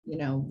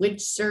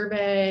 which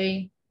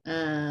survey.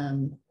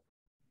 A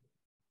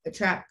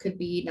trap could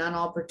be not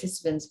all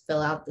participants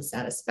fill out the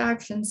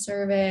satisfaction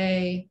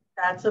survey.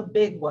 That's a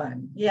big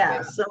one.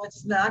 Yeah. So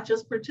it's not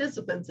just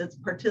participants, it's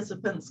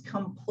participants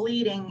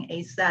completing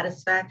a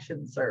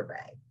satisfaction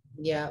survey.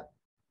 Yep.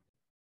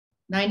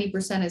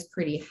 90% is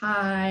pretty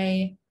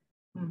high.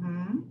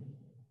 Mm-hmm.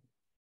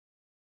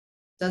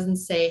 Doesn't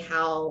say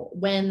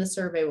when the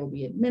survey will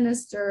be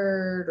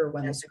administered or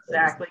when. That's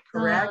exactly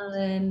correct.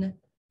 Done.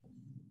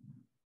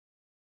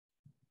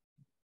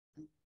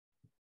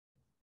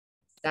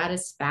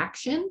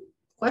 Satisfaction?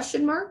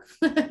 Question mark.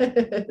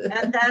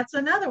 And that's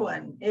another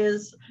one.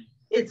 Is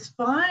it's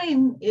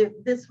fine if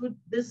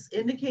this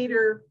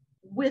indicator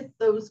with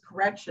those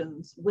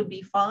corrections would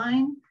be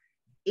fine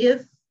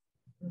if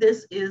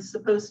this is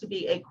supposed to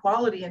be a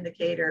quality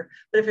indicator,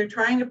 but if you're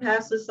trying to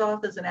pass this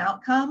off as an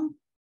outcome,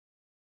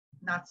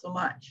 not so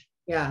much.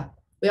 Yeah.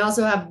 We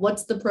also have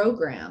what's the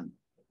program?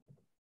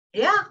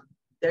 Yeah,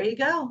 there you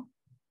go.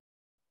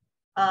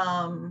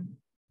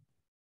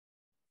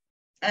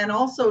 And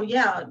also,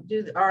 yeah,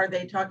 are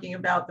they talking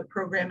about the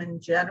program in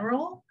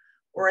general,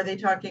 or are they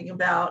talking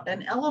about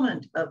an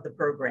element of the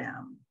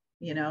program,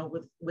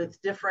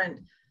 with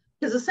different,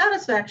 because a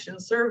satisfaction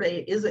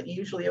survey isn't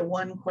usually a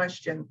one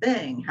question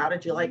thing. How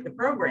did you like the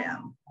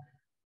program?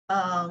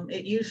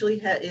 It usually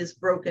is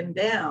broken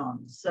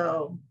down.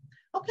 So,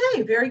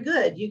 okay, very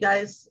good. You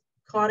guys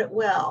caught it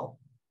well.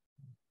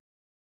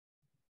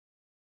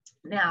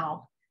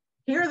 Now,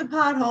 here are the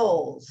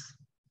potholes.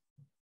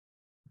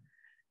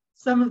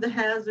 Some of the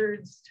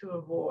hazards to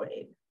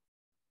avoid.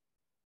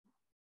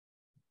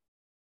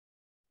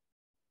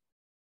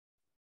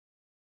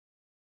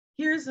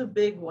 Here's a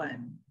big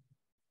one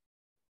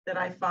that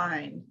I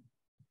find.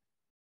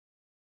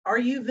 Are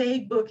you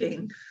vague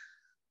booking?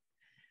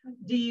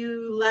 If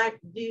you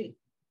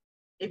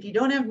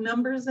don't have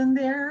numbers in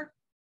there,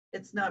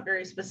 it's not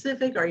very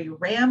specific. Are you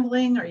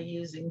rambling? Are you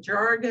using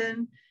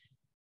jargon?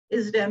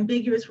 Is it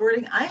ambiguous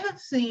wording? I have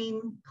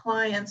seen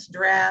clients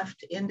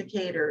draft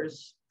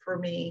indicators for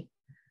me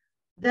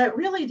that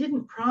really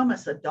didn't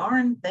promise a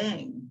darn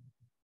thing,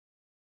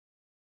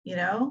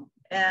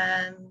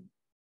 and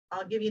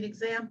I'll give you an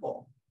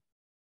example.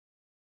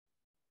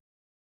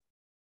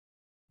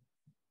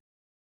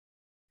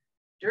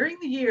 during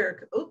the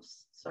year,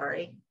 oops,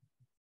 sorry,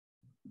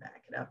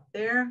 back it up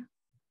there.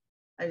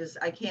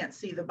 I can't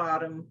see the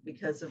bottom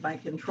because of my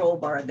control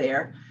bar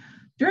there.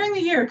 During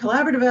the year,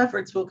 collaborative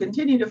efforts will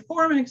continue to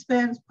form and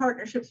expand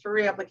partnerships for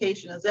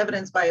reapplication as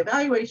evidenced by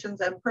evaluations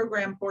and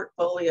program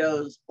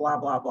portfolios, blah,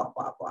 blah, blah,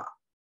 blah, blah.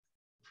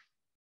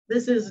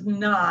 This is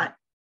not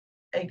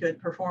a good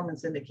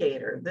performance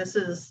indicator. This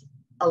is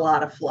a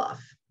lot of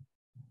fluff,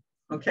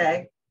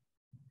 okay?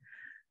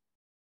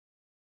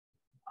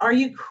 Are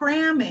you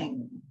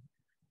cramming?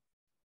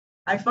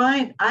 I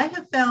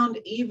have found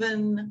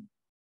even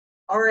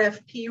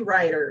RFP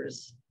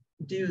writers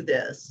do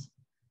this.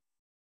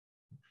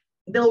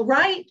 They'll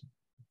write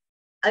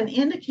an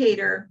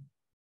indicator,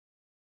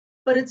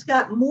 but it's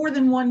got more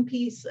than one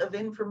piece of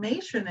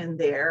information in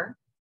there,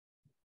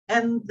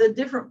 and the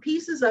different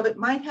pieces of it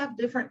might have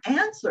different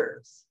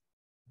answers.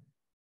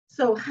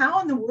 So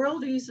how in the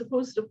world are you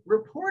supposed to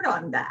report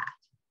on that?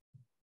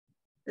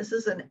 This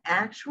is an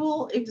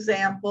actual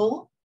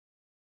example.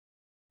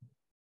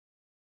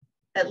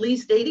 At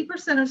least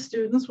 80% of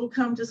students will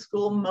come to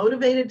school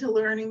motivated to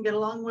learn and get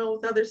along well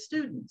with other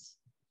students.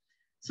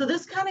 So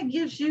this kind of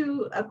gives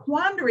you a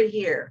quandary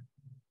here.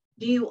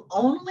 Do you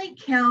only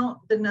count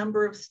the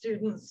number of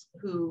students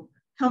who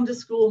come to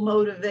school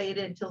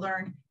motivated to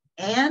learn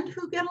and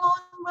who get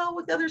along well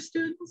with other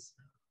students?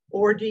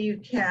 Or do you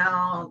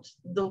count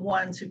the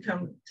ones who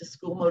come to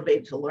school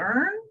motivated to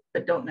learn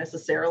but don't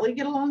necessarily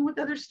get along with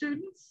other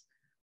students,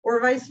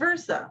 or vice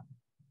versa?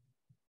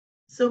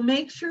 So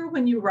make sure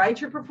when you write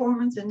your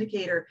performance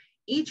indicator,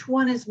 each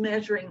one is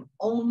measuring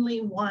only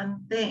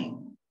one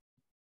thing.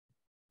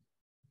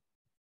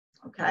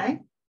 Okay.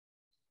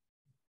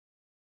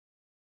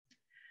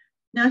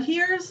 Now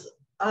here's,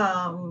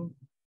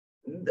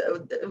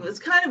 it was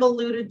kind of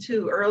alluded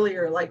to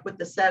earlier, like with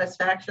the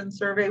satisfaction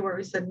survey where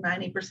we said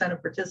 90%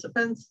 of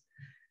participants,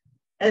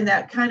 and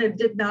that kind of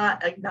did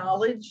not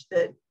acknowledge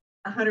that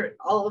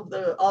all of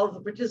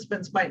the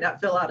participants might not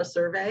fill out a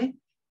survey.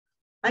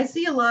 I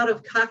see a lot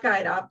of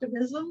cockeyed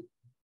optimism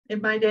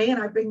in my day,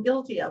 and I've been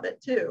guilty of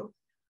it too.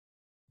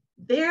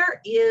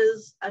 There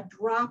is a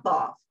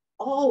drop-off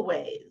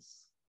always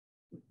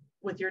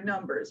with your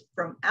numbers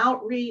from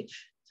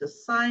outreach to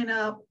sign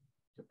up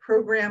to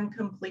program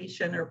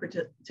completion, or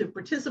to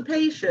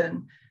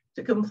participation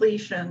to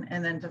completion,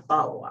 and then to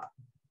follow up.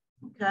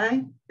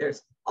 Okay,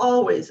 there's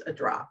always a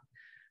drop.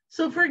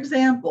 So for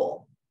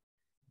example,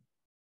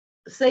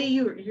 say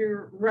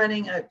you're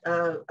running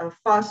a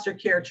foster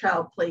care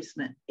child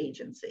placement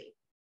agency.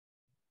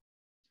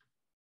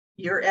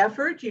 Your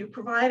effort, you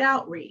provide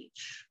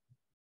outreach,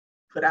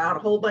 put out a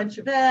whole bunch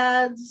of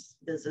ads,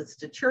 visits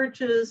to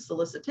churches,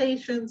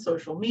 solicitation,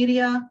 social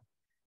media,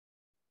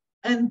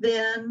 and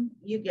then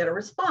you get a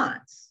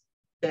response.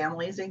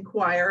 Families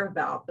inquire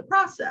about the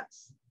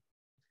process.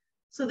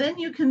 So then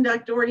you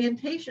conduct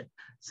orientation.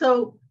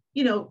 So,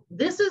 you know,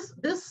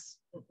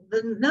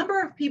 the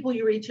number of people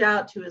you reach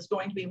out to is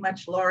going to be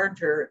much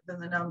larger than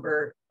the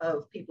number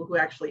of people who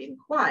actually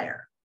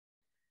inquire.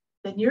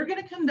 Then you're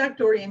going to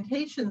conduct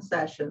orientation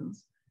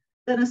sessions.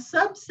 Then a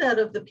subset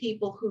of the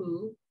people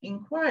who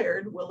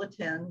inquired will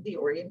attend the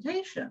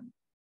orientation.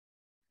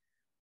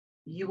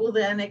 You will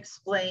then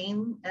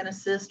explain and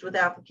assist with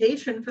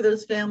application for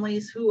those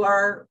families who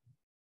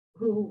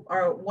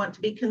want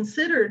to be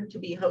considered to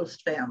be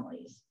host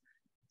families.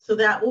 So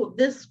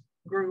this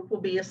group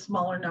will be a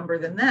smaller number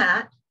than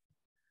that.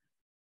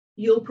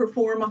 You'll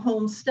perform a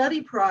home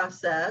study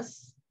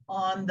process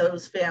on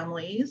those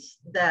families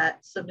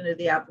that submitted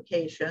the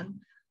application.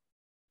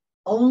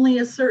 Only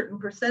a certain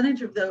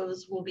percentage of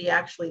those will be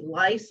actually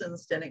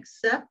licensed and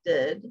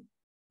accepted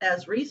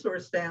as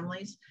resource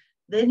families.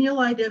 Then you'll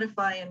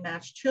identify and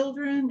match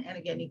children. And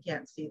again, you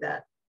can't see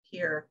that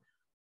here.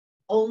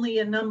 Only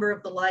a number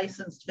of the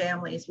licensed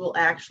families will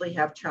actually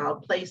have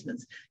child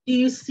placements. Do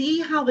you see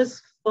how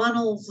this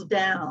funnels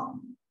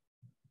down?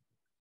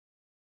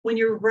 When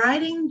you're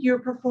writing your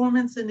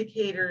performance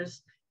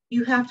indicators,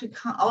 you have to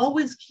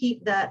always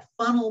keep that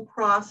funnel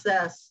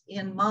process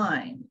in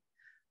mind.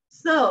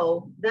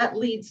 So that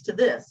leads to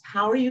this.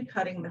 How are you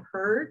cutting the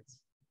herds?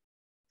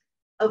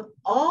 Of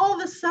all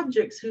the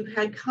subjects who've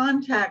had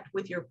contact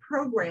with your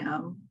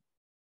program,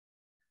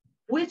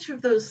 which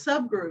of those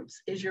subgroups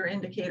is your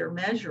indicator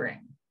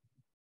measuring?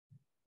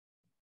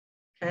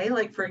 Okay,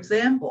 like for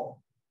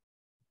example,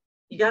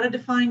 you got to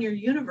define your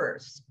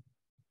universe.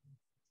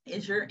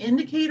 Is your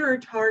indicator or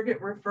target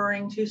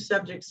referring to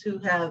subjects who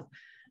have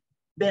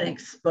been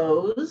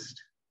exposed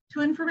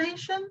to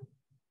information,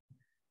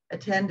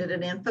 attended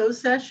an info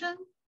session,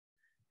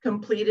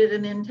 completed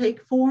an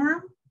intake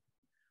form?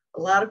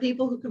 A lot of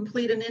people who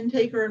complete an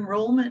intake or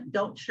enrollment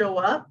don't show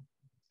up,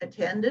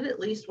 attended at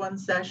least one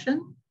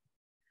session,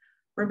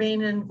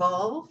 remain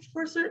involved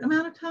for a certain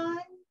amount of time,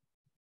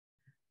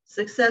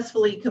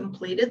 successfully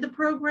completed the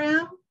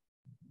program,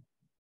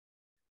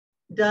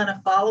 done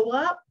a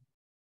follow-up,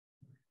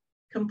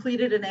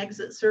 completed an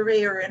exit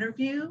survey or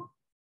interview,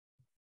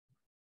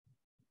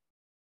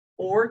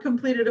 or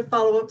completed a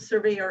follow-up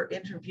survey or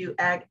interview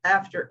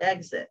after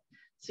exit.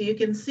 So you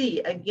can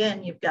see,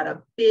 again, you've got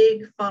a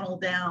big funnel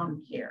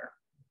down here.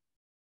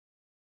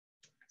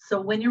 So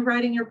when you're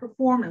writing your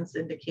performance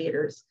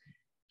indicators,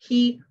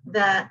 keep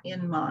that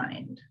in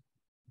mind.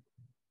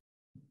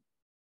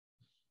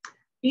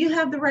 You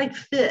have the right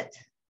fit.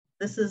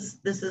 This is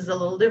a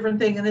little different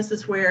thing, and this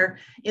is where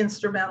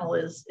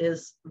Instrumentl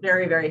is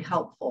very, very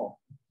helpful.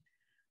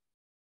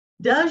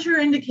 Does your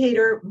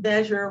indicator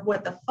measure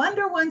what the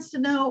funder wants to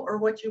know or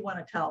what you want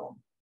to tell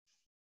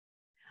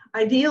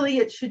them? Ideally,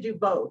 it should do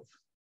both.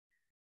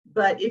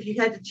 But if you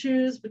had to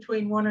choose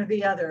between one or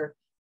the other,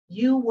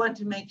 you want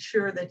to make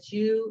sure that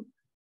you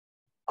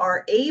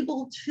are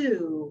able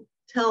to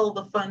tell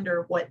the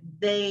funder what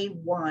they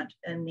want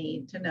and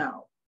need to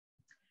know.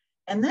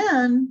 And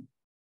then,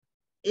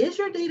 is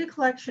your data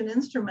collection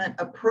instrument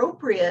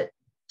appropriate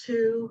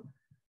to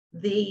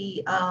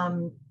the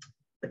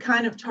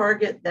kind of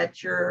target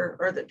that you're,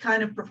 or the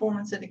kind of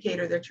performance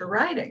indicator that you're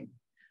writing?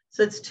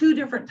 So it's two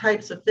different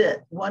types of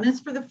fit. One is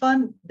for the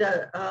fund,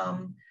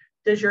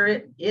 does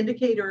your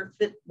indicator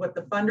fit what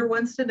the funder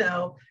wants to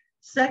know?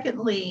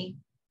 Secondly,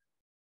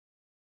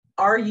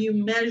 are you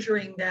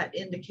measuring that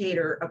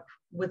indicator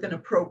with an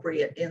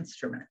appropriate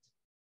instrument?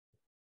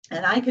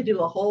 And I could do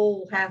a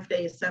whole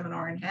half-day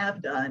seminar and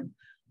have done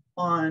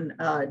on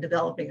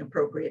developing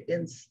appropriate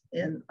data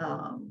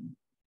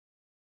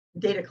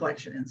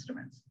collection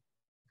instruments.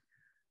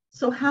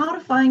 So how to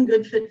find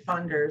good fit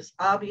funders?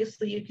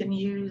 Obviously, you can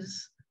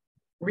use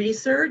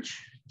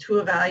research to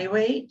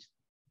evaluate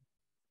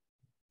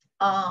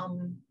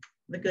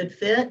the good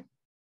fit.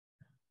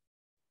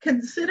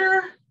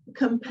 Consider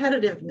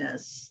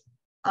competitiveness.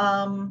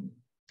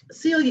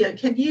 Celia,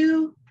 can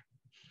you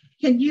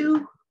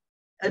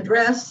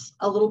address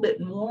a little bit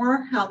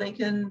more how they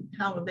can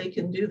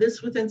do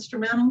this with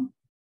Instrumentl?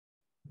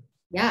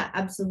 Yeah,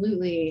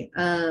 absolutely.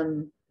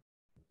 Yeah,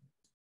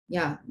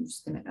 I'm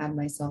just going to add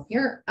myself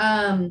here.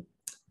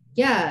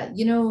 Yeah,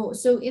 you know,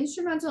 so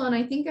Instrumentl, and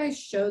I think I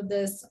showed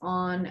this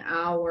on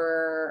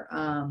our,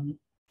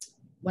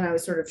 when I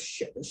was sort of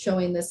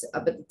showing this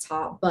up at the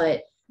top,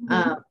 but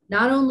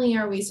not only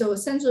are we, so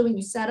essentially when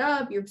you set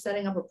up, you're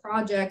setting up a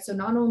project. So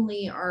not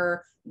only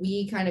are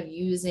we kind of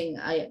using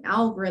an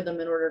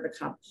algorithm in order to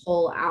kind of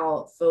pull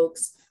out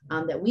folks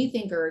that we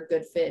think are a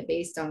good fit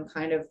based on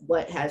kind of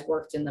what has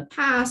worked in the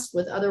past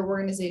with other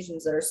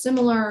organizations that are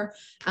similar,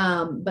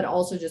 but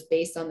also just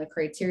based on the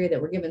criteria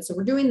that we're given. So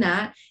we're doing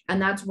that,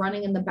 and that's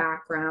running in the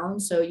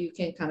background. So you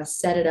can kind of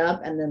set it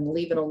up and then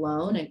leave it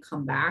alone and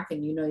come back,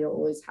 and you know you'll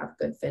always have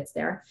good fits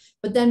there.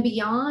 But then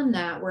beyond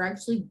that, we're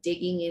actually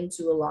digging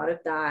into a lot of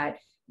that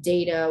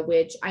data,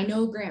 which I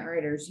know grant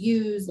writers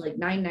use, like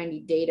 990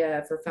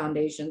 data for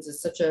foundations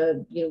is such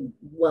a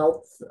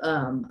wealth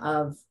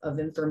of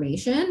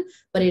information,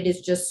 but it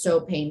is just so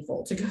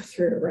painful to go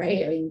through,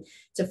 right? I mean,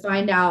 to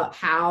find out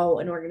how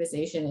an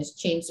organization has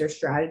changed their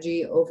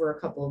strategy over a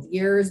couple of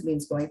years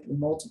means going through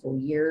multiple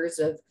years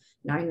of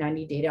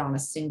 990 data on a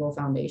single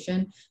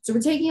foundation. So we're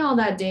taking all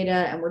that data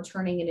and we're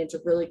turning it into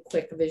really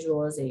quick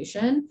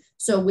visualization.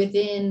 So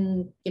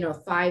within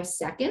 5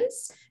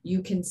 seconds,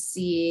 you can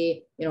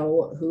see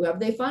who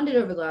have they funded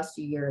over the last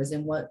few years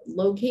and what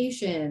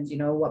locations,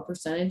 what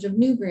percentage of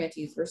new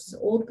grantees versus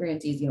old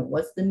grantees,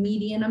 what's the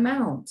median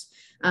amount.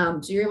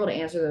 So you're able to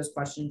answer those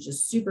questions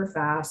just super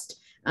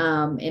fast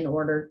in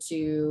order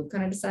to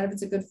kind of decide if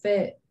it's a good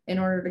fit in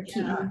order to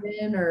keep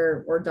moving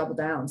or double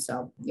down.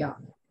 So yeah,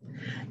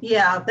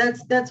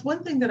 that's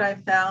one thing that I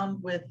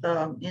found with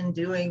in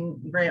doing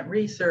grant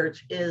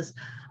research is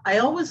I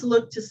always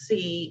look to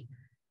see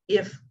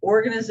if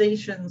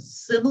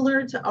organizations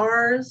similar to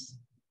ours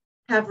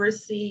have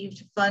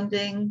received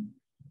funding,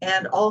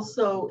 and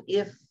also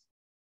if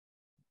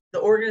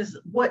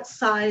what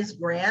size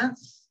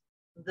grants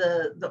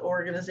the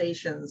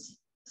organizations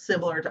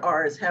similar to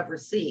ours have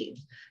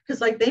received.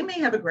 Because like they may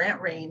have a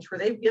grant range where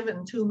they've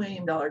given $2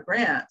 million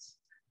grants,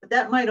 but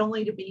that might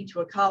only be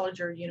to a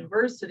college or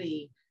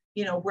university,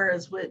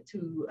 whereas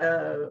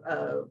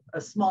to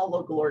a small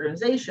local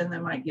organization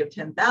that might give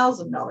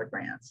 $10,000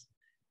 grants.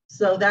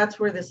 So that's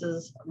where this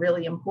is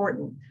really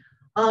important.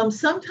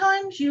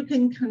 Sometimes you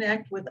can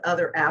connect with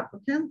other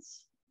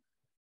applicants.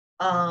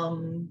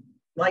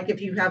 Like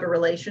if you have a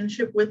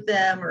relationship with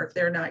them, or if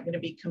they're not going to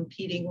be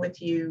competing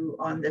with you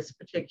on this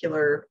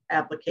particular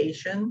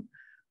application,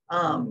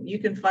 you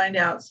can find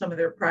out some of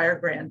their prior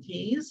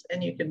grantees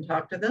and you can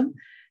talk to them.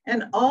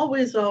 And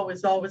always,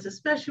 always, always,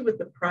 especially with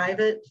the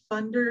private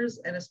funders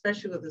and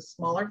especially with the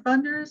smaller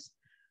funders,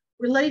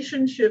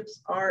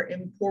 relationships are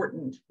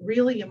important,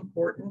 really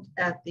important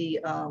at the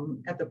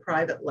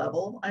private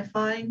level, I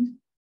find.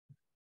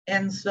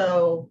 And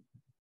so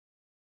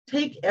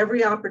take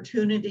every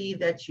opportunity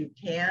that you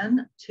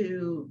can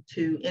to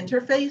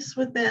interface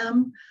with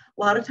them.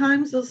 A lot of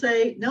times they'll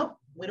say, nope,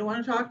 we don't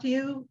want to talk to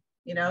you,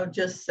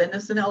 just send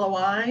us an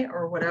LOI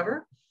or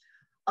whatever.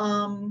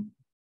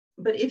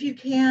 But if you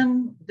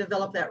can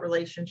develop that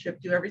relationship,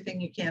 do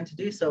everything you can to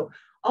do so.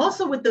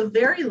 Also with the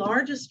very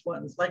largest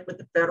ones, like with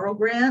the federal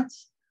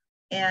grants,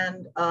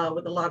 and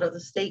with a lot of the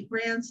state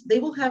grants, they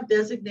will have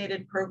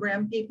designated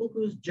program people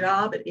whose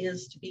job it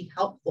is to be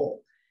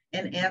helpful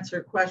and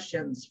answer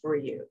questions for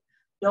you.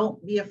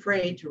 Don't be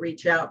afraid to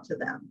reach out to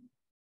them.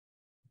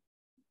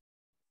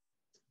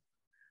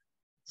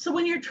 So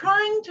when you're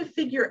trying to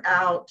figure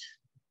out,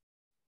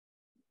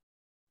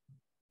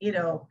 you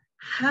know,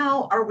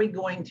 how are we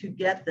going to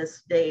get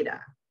this data?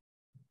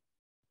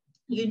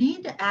 You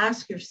need to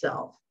ask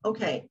yourself,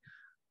 okay,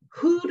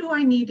 who do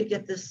I need to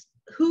get this?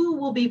 Who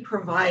will be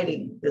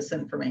providing this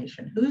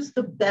information? Who's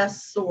the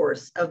best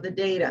source of the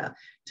data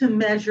to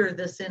measure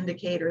this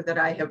indicator that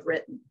I have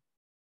written?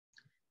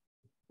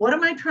 What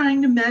am I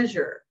trying to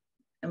measure?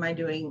 Am I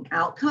doing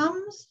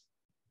outcomes?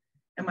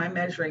 Am I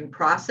measuring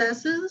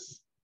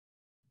processes,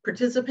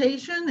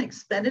 participation,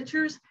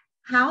 expenditures?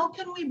 How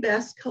can we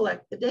best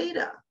collect the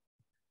data?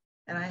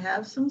 And I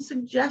have some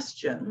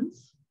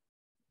suggestions,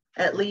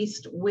 at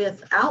least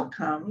with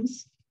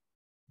outcomes.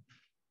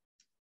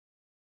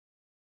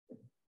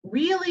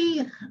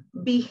 Really,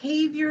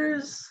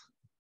 behaviors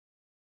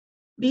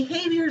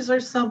are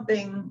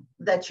something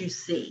that you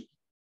see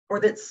or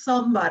that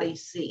somebody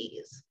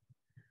sees.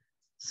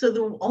 So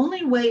the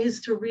only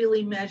ways to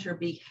really measure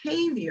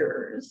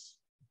behaviors,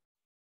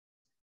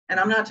 and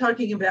I'm not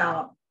talking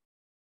about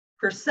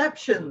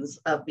perceptions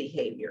of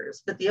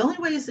behaviors, but the only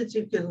ways that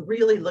you can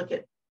really look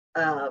at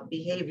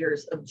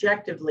behaviors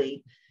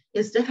objectively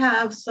is to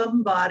have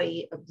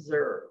somebody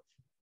observe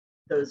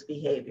those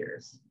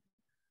behaviors.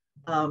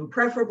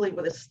 Preferably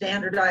with a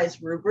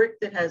standardized rubric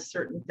that has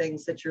certain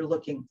things that you're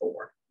looking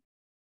for,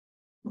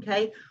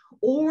 okay?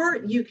 Or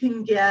you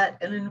can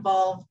get an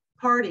involved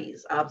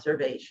parties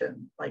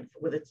observation, like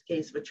with its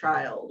case of a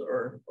child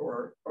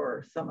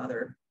or some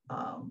other,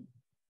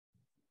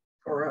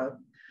 or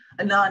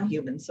a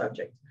non-human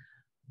subject,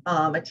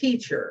 a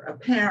teacher, a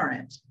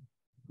parent,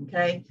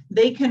 okay?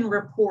 They can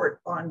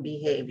report on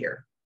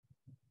behavior.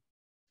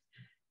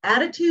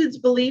 Attitudes,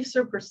 beliefs,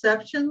 or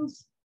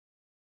perceptions,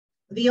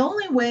 the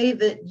only way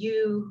that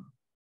you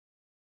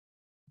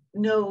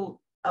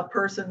know a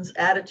person's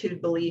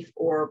attitude, belief,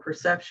 or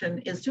perception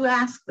is to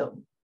ask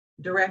them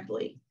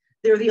directly.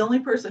 They're the only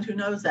person who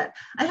knows that.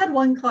 I had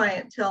one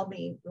client tell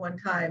me one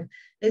time,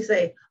 they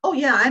say, oh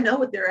yeah, I know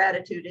what their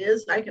attitude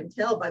is. I can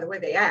tell by the way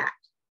they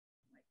act.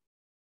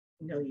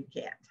 No, you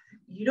can't.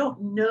 You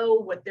don't know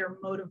what their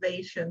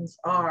motivations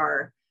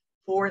are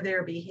for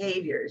their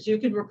behaviors. You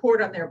can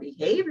report on their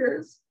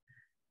behaviors,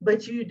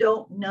 but you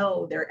don't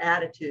know their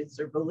attitudes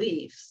or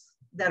beliefs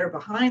that are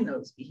behind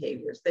those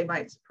behaviors. They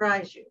might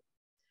surprise you.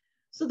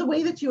 So the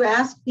way that you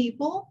ask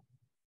people,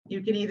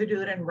 you can either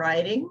do it in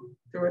writing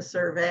through a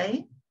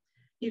survey.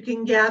 You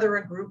can gather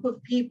a group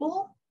of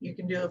people. You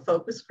can do a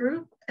focus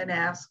group and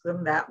ask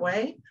them that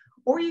way,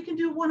 or you can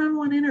do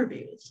one-on-one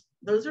interviews.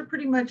 Those are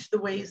pretty much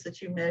the ways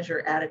that you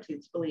measure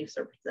attitudes, beliefs,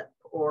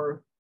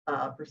 or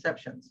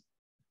perceptions.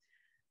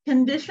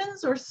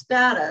 Conditions or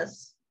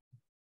status,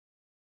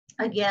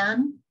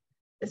 again,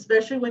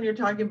 especially when you're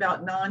talking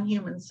about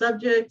non-human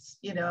subjects,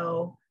 you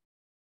know,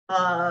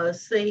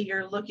 say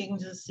you're looking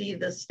to see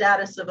the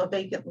status of a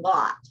vacant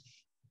lot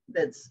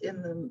that's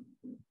in the,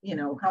 you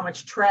know, how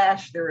much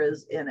trash there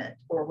is in it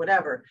or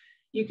whatever.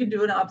 You can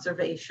do an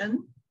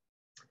observation.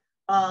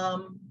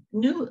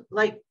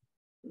 Like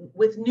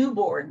with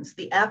newborns,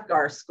 the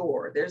APGAR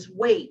score, there's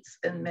weights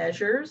and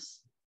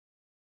measures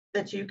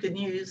that you can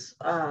use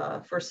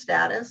for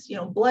status, you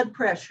know, blood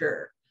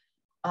pressure,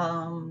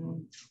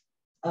 blood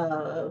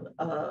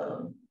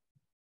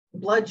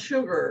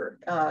sugar,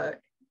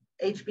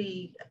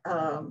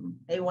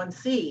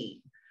 HbA1c,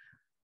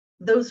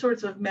 those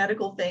sorts of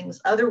medical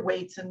things, other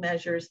weights and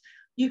measures.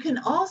 You can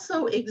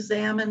also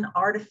examine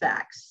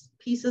artifacts,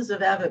 pieces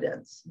of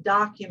evidence,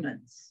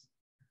 documents,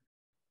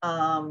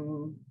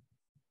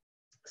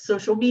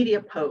 social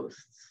media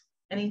posts,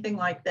 anything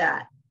like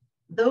that.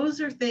 Those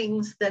are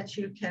things that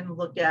you can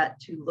look at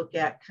to look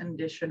at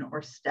condition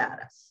or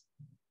status.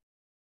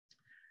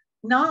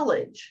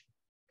 Knowledge,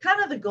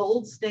 kind of the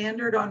gold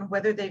standard on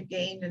whether they've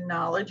gained in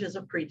knowledge is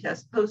a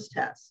pre-test,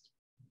 post-test.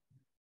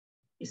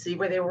 You see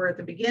where they were at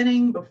the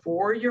beginning,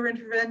 before your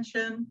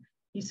intervention.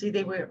 You see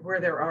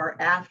where there are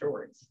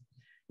afterwards.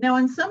 Now,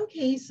 in some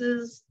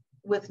cases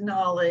with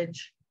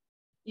knowledge,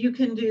 you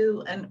can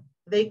do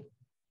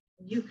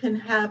you can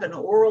have an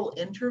oral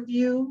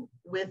interview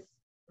with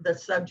the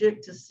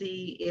subject to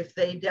see if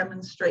they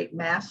demonstrate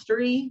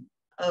mastery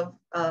of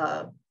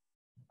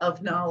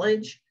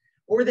knowledge,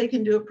 or they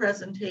can do a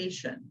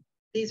presentation.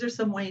 These are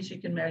some ways you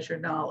can measure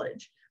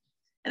knowledge.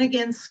 And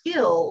again,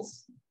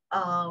 skills,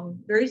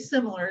 very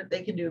similar.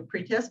 They can do a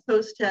pre-test,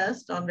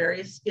 post-test on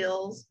various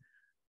skills.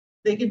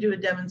 They can do a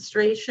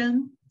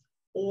demonstration,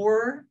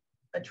 or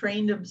a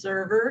trained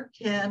observer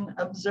can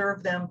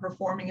observe them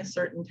performing a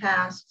certain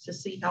task to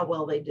see how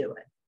well they do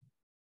it.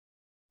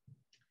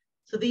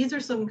 So these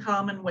are some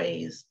common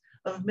ways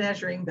of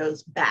measuring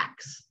those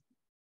backs.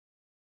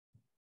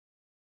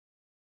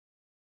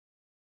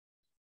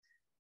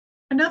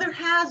 Another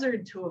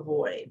hazard to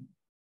avoid.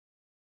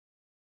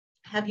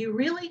 Have you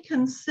really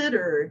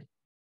considered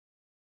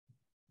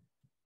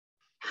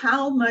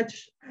how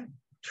much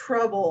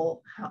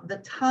trouble, the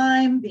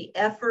time, the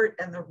effort,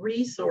 and the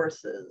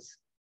resources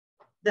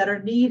that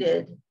are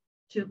needed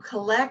to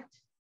collect,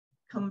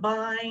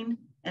 combine,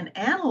 and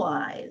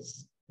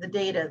analyze the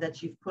data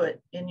that you've put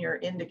in your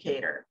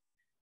indicator.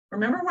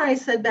 Remember where I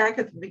said back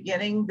at the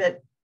beginning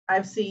that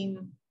I've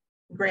seen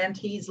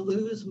grantees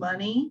lose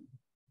money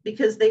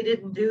because they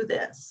didn't do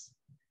this.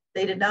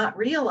 They did not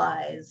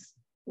realize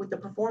with the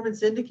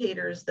performance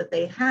indicators that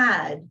they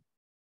had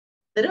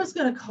that it was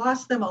going to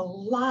cost them a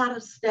lot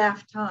of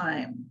staff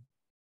time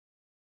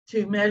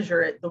to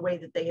measure it the way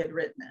that they had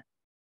written it.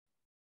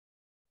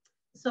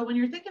 So when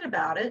you're thinking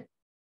about it,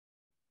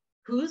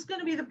 who's going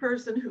to be the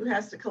person who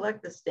has to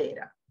collect this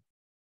data?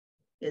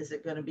 Is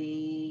it going to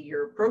be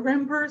your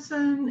program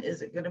person?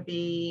 Is it going to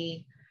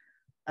be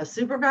a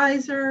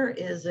supervisor?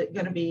 Is it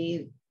going to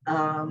be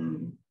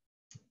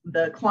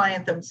the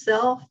client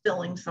themselves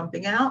filling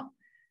something out?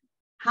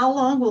 How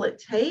long will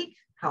it take?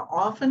 How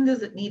often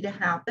does it need to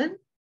happen?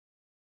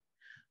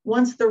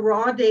 Once the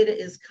raw data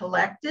is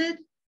collected,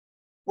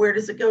 where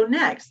does it go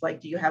next? Like,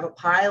 do you have a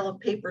pile of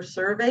paper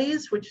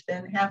surveys, which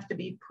then have to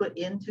be put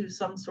into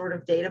some sort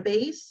of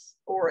database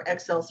or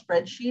Excel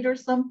spreadsheet or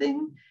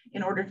something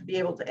in order to be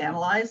able to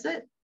analyze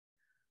it?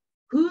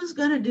 Who's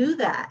going to do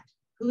that?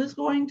 Who's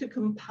going to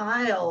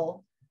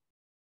compile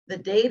the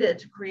data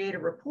to create a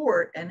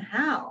report, and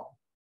how?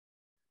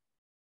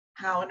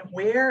 How and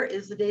where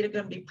is the data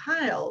going to be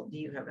piled? Do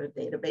you have a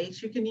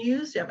database you can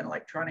use? Do you have an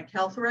electronic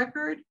health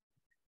record,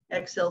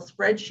 Excel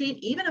spreadsheet,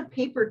 even a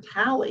paper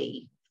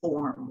tally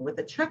form with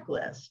a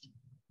checklist?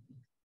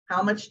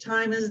 How much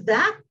time is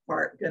that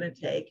part going to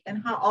take,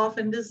 and how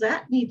often does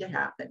that need to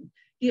happen?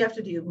 Do you have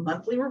to do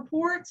monthly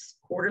reports,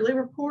 quarterly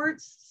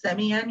reports,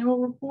 semi-annual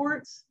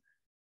reports,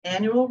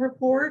 annual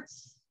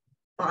reports,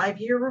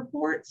 5-year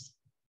reports?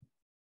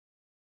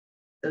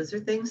 Those are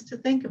things to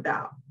think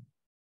about.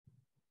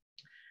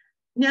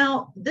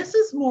 Now, this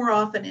is more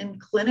often in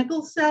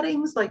clinical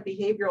settings like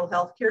behavioral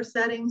healthcare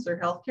settings or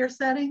healthcare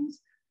settings,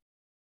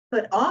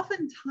 but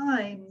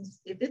oftentimes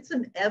if it's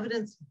an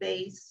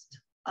evidence-based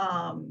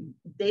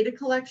data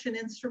collection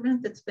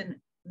instrument that's been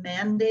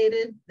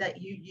mandated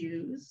that you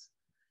use,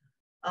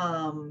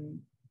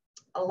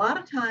 a lot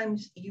of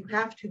times you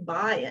have to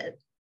buy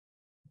it.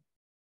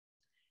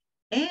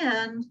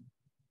 And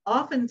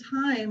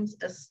oftentimes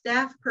a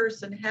staff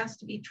person has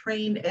to be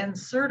trained and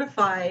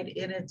certified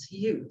in its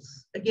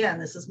use. Again,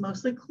 this is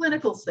mostly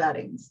clinical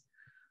settings.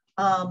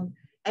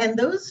 And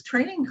those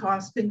training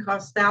costs can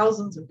cost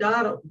thousands of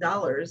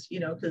dollars, you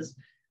know, because,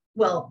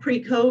 well,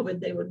 pre-COVID,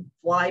 they would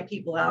fly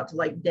people out to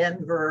like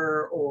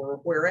Denver or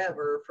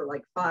wherever for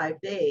like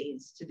 5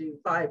 days to do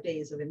 5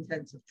 days of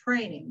intensive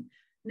training.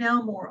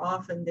 Now, more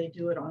often they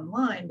do it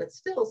online, but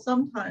still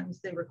sometimes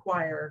they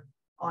require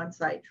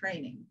on-site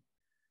training.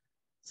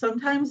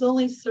 Sometimes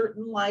only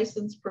certain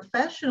licensed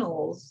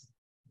professionals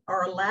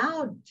are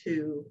allowed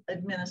to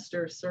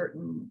administer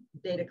certain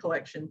data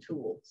collection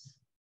tools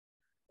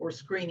or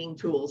screening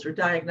tools or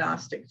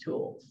diagnostic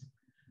tools.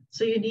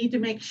 So you need to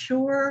make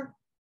sure,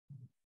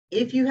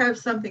 if you have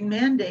something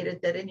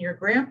mandated, that in your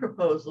grant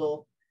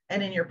proposal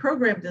and in your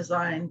program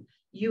design,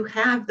 you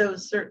have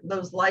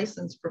those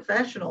licensed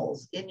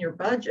professionals in your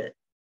budget.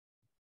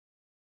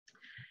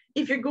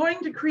 If you're going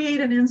to create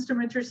an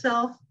instrument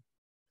yourself,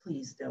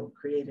 please don't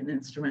create an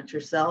instrument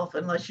yourself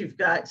unless you've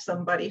got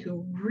somebody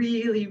who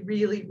really,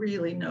 really,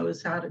 really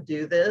knows how to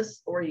do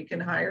this, or you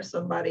can hire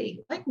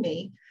somebody like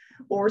me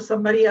or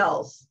somebody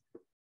else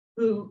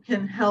who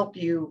can help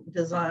you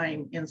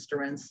design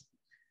instruments.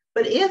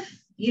 But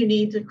if you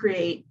need to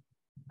create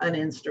an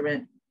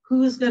instrument,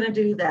 who's going to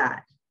do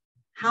that?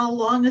 How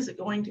long is it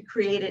going to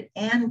create it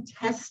and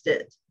test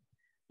it?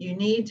 You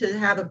need to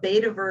have a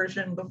beta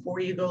version before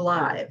you go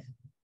live.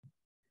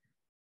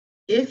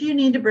 If you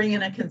need to bring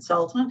in a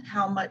consultant,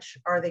 how much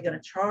are they going to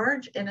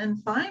charge? And then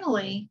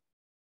finally,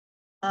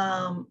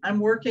 I'm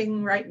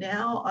working right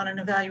now on an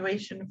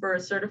evaluation for a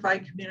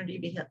certified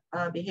community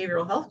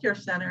behavioral healthcare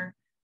center.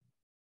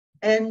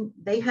 And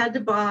they had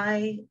to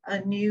buy a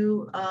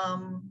new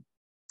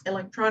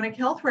electronic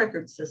health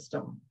record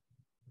system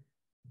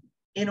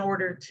in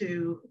order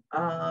to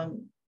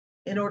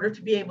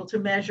be able to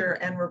measure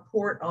and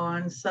report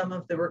on some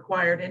of the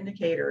required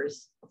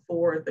indicators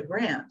for the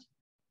grant.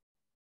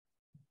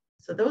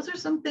 So those are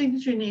some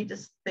things you need to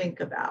think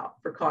about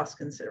for cost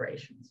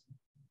considerations.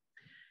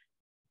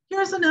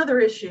 Here's another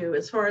issue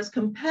as far as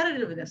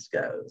competitiveness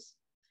goes.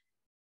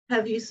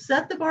 Have you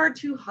set the bar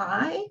too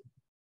high?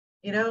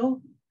 You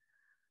know,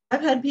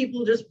 I've had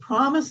people just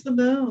promise the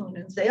moon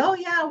and say, oh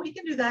yeah, we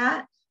can do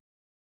that.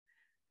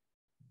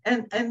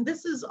 And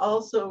this is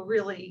also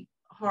really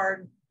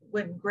hard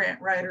when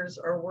grant writers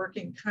are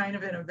working kind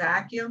of in a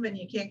vacuum and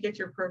you can't get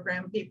your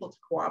program people to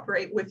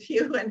cooperate with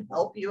you and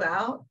help you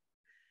out.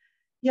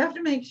 You have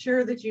to make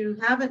sure that you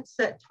haven't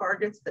set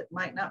targets that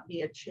might not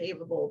be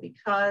achievable,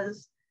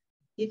 because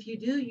if you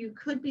do, you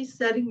could be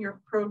setting your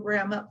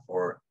program up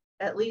for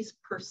at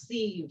least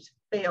perceived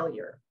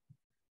failure.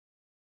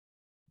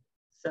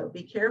 So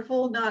be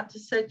careful not to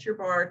set your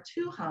bar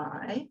too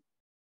high.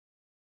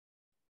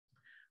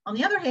 On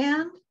the other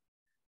hand,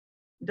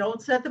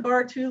 don't set the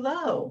bar too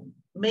low.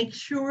 Make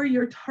sure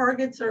your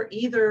targets are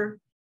either,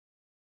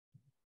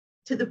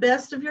 to the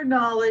best of your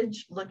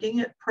knowledge, looking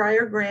at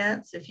prior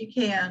grants, if you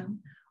can,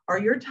 are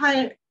your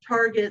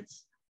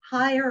targets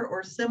higher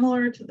or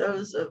similar to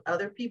those of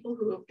other people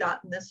who have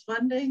gotten this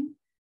funding?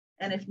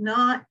 And if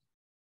not,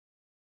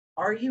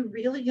 are you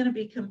really going to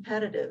be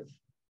competitive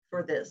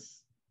for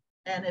this?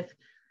 And if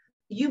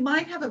you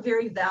might have a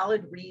very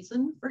valid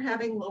reason for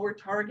having lower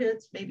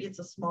targets, maybe it's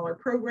a smaller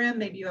program,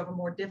 maybe you have a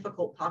more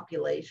difficult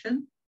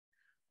population,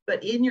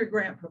 but in your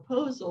grant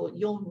proposal,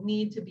 you'll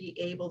need to be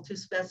able to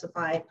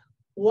specify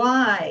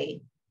why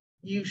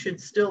you should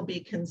still be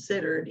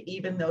considered,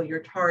 even though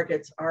your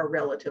targets are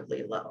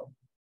relatively low.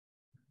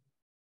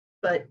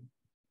 But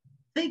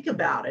think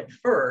about it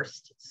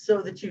first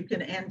so that you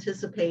can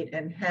anticipate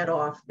and head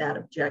off that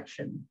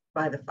objection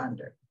by the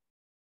funder.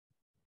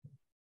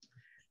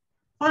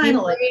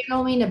 Finally, I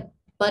don't mean to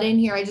butt in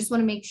here. I just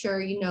want to make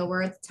sure, you know,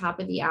 we're at the top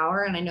of the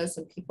hour, and I know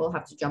some people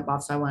have to jump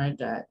off, so I wanted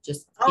to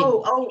just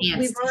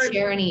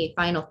share any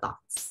final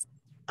thoughts.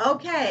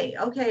 Okay.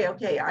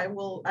 I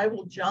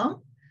will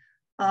jump.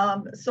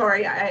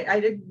 Sorry, I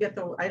didn't get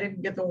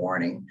the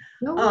warning.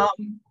 No.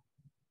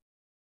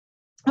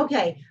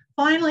 Okay.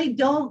 Finally,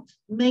 don't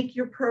make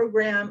your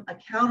program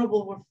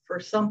accountable for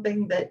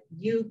something that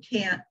you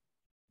can't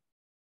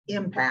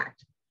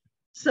impact.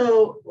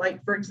 So,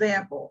 like, for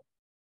example,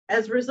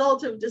 as a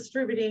result of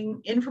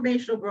distributing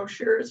informational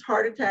brochures,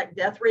 heart attack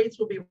death rates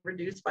will be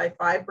reduced by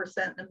 5%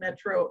 in the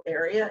metro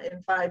area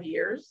in 5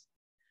 years.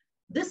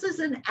 This is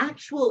an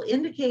actual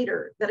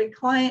indicator that a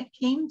client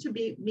came to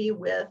me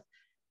with,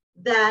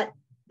 that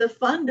the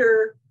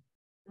funder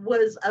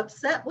was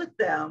upset with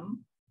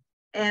them,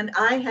 and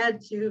I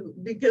had to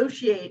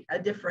negotiate a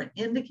different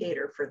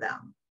indicator for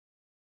them.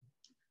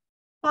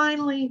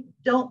 Finally,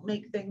 don't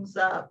make things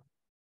up.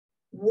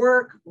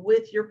 Work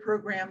with your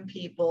program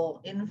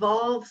people,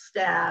 involve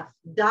staff,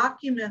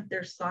 document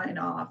their sign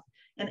off,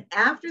 and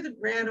after the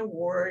grant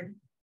award,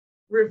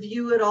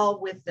 review it all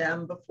with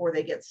them before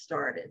they get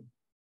started.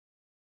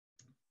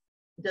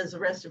 Does the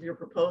rest of your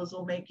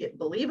proposal make it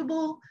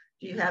believable?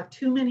 Do you have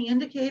too many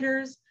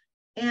indicators?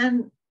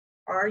 And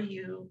are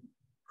you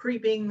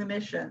creeping the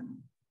mission?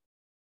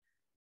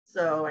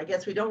 So I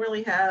guess we don't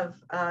really have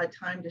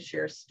time to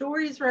share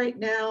stories right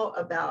now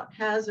about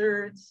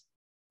hazards.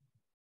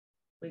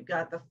 We've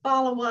got the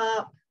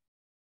follow-up.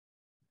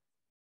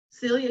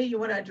 Celia, you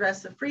want to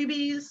address the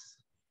freebies?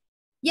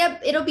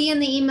 Yep, it'll be in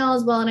the email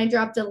as well, and I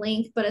dropped a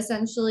link, but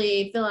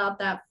essentially fill out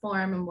that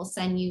form and we'll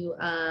send you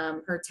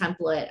her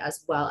template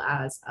as well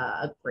as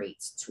a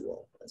great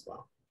tool as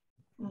well.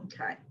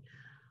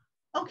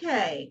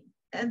 Okay,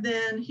 and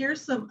then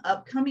here's some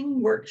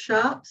upcoming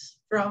workshops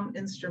from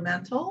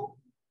Instrumentl.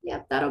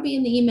 Yep, that'll be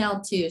in the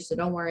email too, so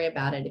don't worry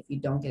about it if you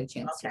don't get a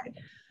chance to.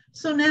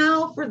 So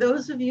now for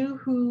those of you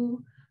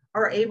who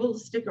are able to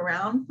stick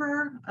around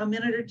for a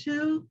minute or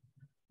two,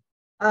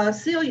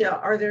 Celia,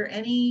 are there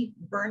any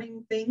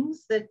burning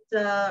things that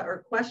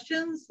or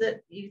questions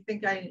that you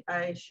think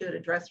I should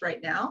address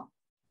right now?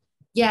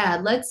 Yeah,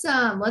 let's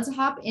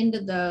hop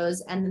into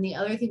those. And then the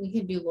other thing we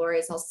can do, Lori,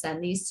 is I'll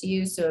send these to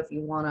you. So if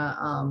you want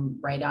to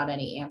write out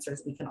any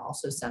answers, we can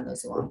also send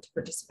those along to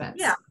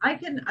participants. Yeah, I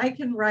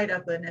can write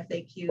up an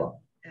FAQ.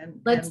 Cool.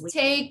 Let's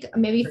take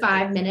maybe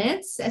 5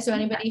 minutes. So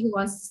anybody who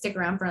wants to stick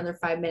around for another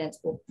 5 minutes,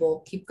 we'll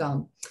keep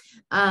going.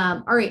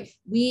 All right.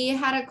 We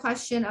had a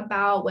question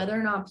about whether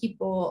or not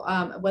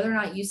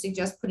you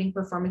suggest putting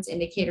performance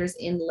indicators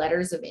in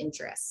letters of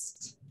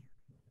interest.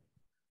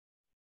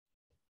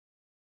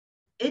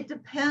 It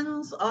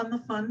depends on the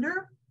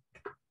funder.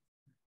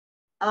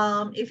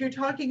 If you're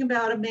talking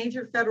about a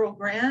major federal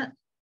grant,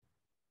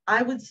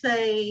 I would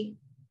say,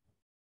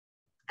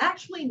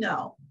 actually,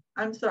 no.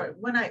 I'm sorry.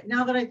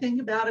 Now that I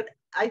think about it,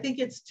 I think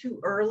it's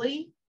too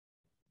early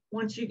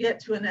once you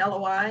get to an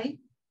LOI,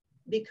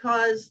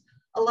 because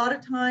a lot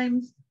of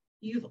times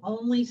you've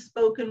only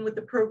spoken with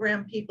the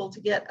program people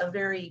to get a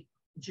very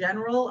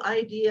general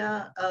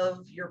idea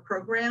of your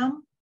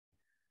program.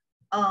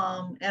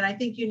 And I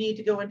think you need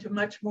to go into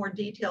much more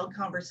detailed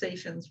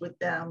conversations with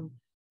them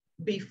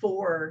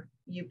before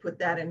you put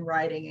that in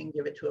writing and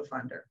give it to a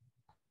funder.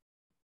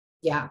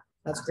 Yeah,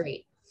 that's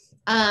great.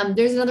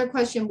 There's another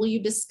question. Will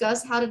you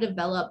discuss how to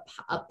develop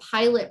a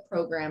pilot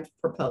program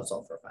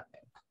proposal for funding?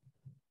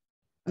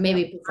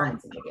 Maybe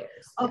performance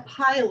indicators. A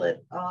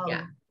pilot,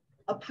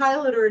 a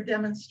pilot or a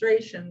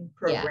demonstration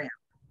program.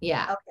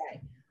 Yeah.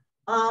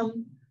 Okay.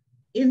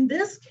 In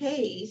this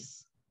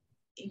case,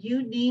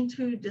 you need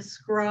to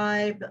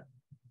describe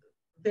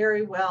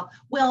very well.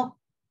 Well,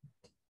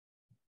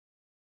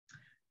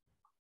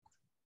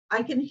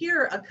 I can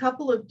hear a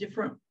couple of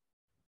different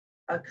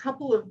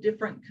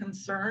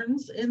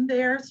concerns in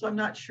there, so I'm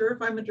not sure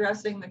if I'm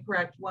addressing the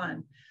correct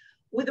one.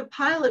 With a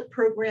pilot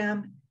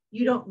program,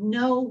 you don't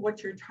know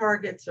what your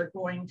targets are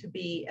going to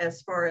be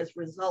as far as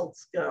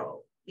results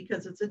go,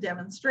 because it's a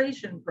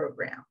demonstration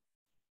program.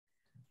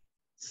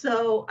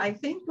 So I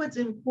think what's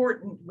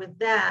important with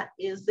that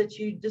is that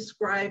you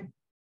describe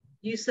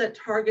You set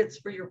targets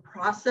for your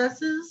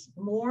processes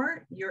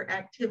more, your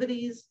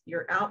activities,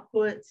 your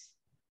outputs,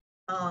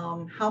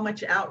 how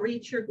much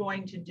outreach you're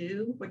going to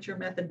do, what your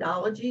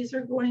methodologies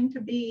are going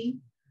to be.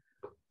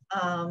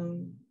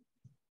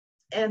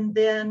 And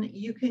then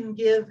you can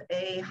give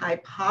a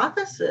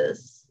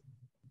hypothesis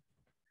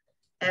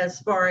as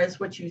far as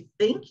what you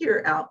think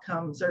your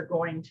outcomes are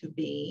going to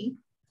be.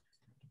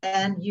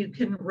 And you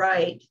can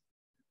write,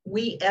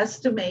 we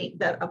estimate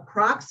that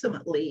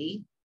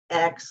approximately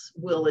X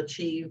will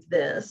achieve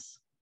this.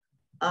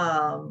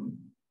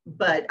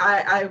 But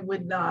I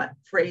would not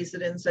phrase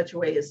it in such a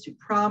way as to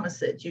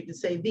promise it. You could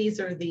say these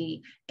are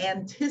the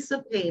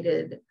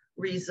anticipated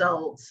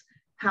results.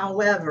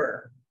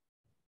 However,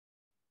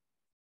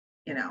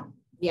 you know,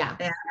 yeah,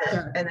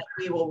 and then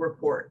we will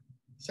report.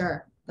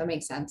 Sure, that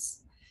makes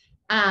sense.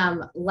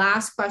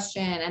 Last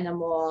question, and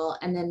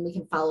then we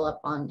can follow up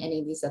on any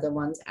of these other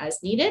ones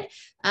as needed.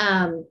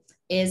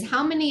 Is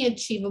how many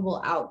achievable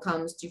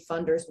outcomes do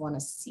funders want to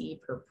see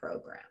per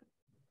program?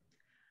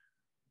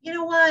 You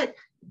know what?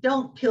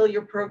 Don't kill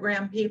your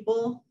program,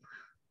 people.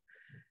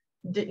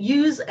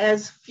 Use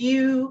as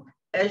few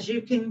as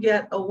you can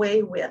get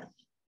away with.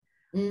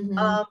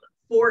 Mm-hmm.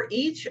 For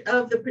each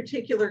of the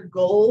particular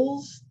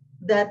goals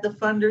that the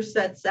funder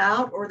sets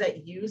out or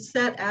that you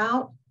set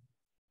out,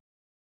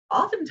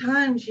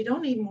 oftentimes you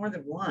don't need more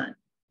than one.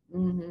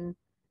 Mm-hmm.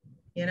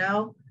 You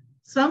know,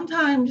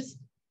 sometimes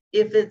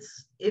if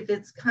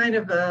it's kind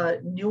of a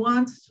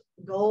nuanced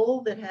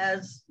goal that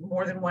has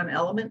more than one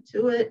element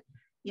to it,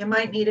 you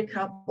might need a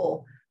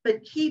couple,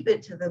 but keep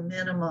it to the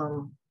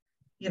minimum.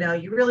 You know,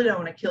 you really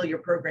don't want to kill your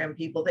program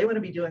people. They want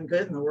to be doing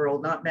good in the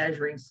world, not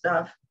measuring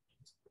stuff.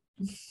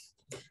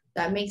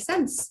 That makes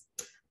sense.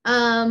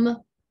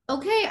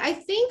 Okay, I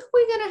think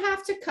we're gonna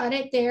have to cut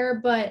it there,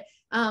 but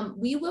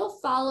we will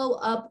follow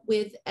up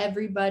with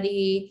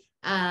everybody,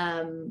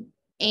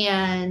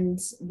 and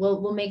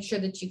we'll make sure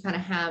that you kind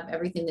of have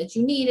everything that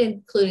you need,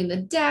 including the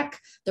deck,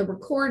 the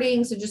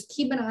recording. So just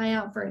keep an eye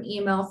out for an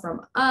email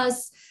from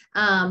us.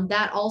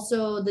 That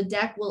also, the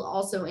deck will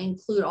also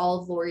include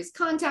all of Lori's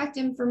contact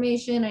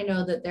information. I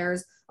know that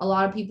there's a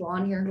lot of people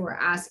on here who are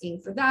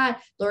asking for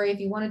that. Lori, if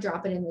you want to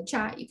drop it in the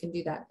chat, you can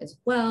do that as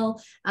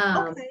well.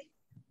 Okay.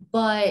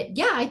 But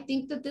yeah, I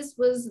think that this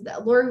was,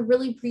 Lori,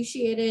 really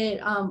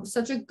appreciated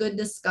such a good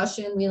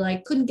discussion. We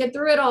couldn't get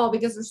through it all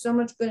because there's so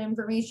much good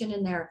information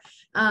in there.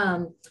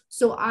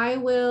 So I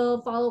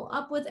will follow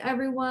up with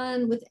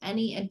everyone with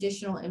any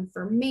additional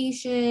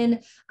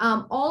information.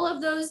 All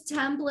of those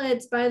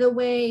templates, by the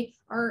way,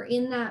 are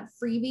in that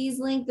freebies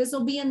link. This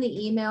will be in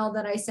the email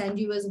that I send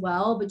you as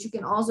well, but you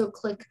can also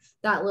click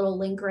that little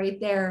link right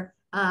there.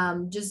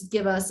 Just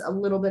give us a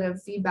little bit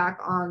of feedback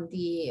on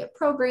the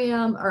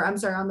program, or I'm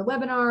sorry, on the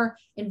webinar.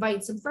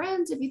 Invite some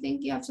friends if you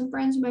think you have some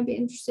friends who might be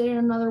interested in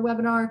another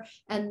webinar,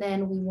 and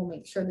then we will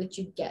make sure that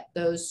you get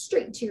those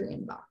straight to your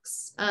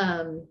inbox.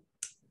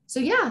 So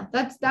yeah,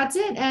 that's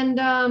it.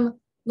 And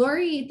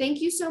Lori, thank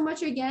you so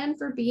much again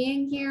for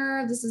being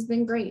here. This has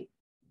been great.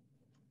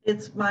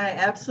 It's my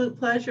absolute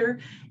pleasure.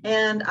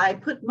 And I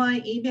put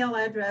my email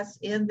address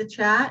in the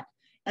chat,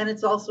 and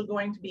it's also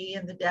going to be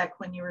in the deck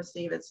when you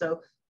receive it.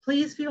 So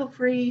please feel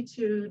free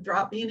to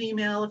drop me an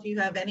email if you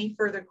have any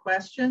further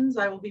questions.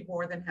 I will be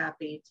more than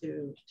happy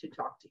to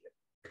talk to you.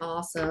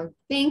 Awesome.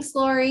 Thanks,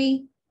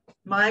 Lori.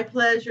 My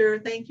pleasure.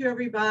 Thank you,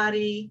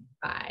 everybody.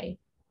 Bye.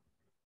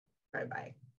 Bye-bye.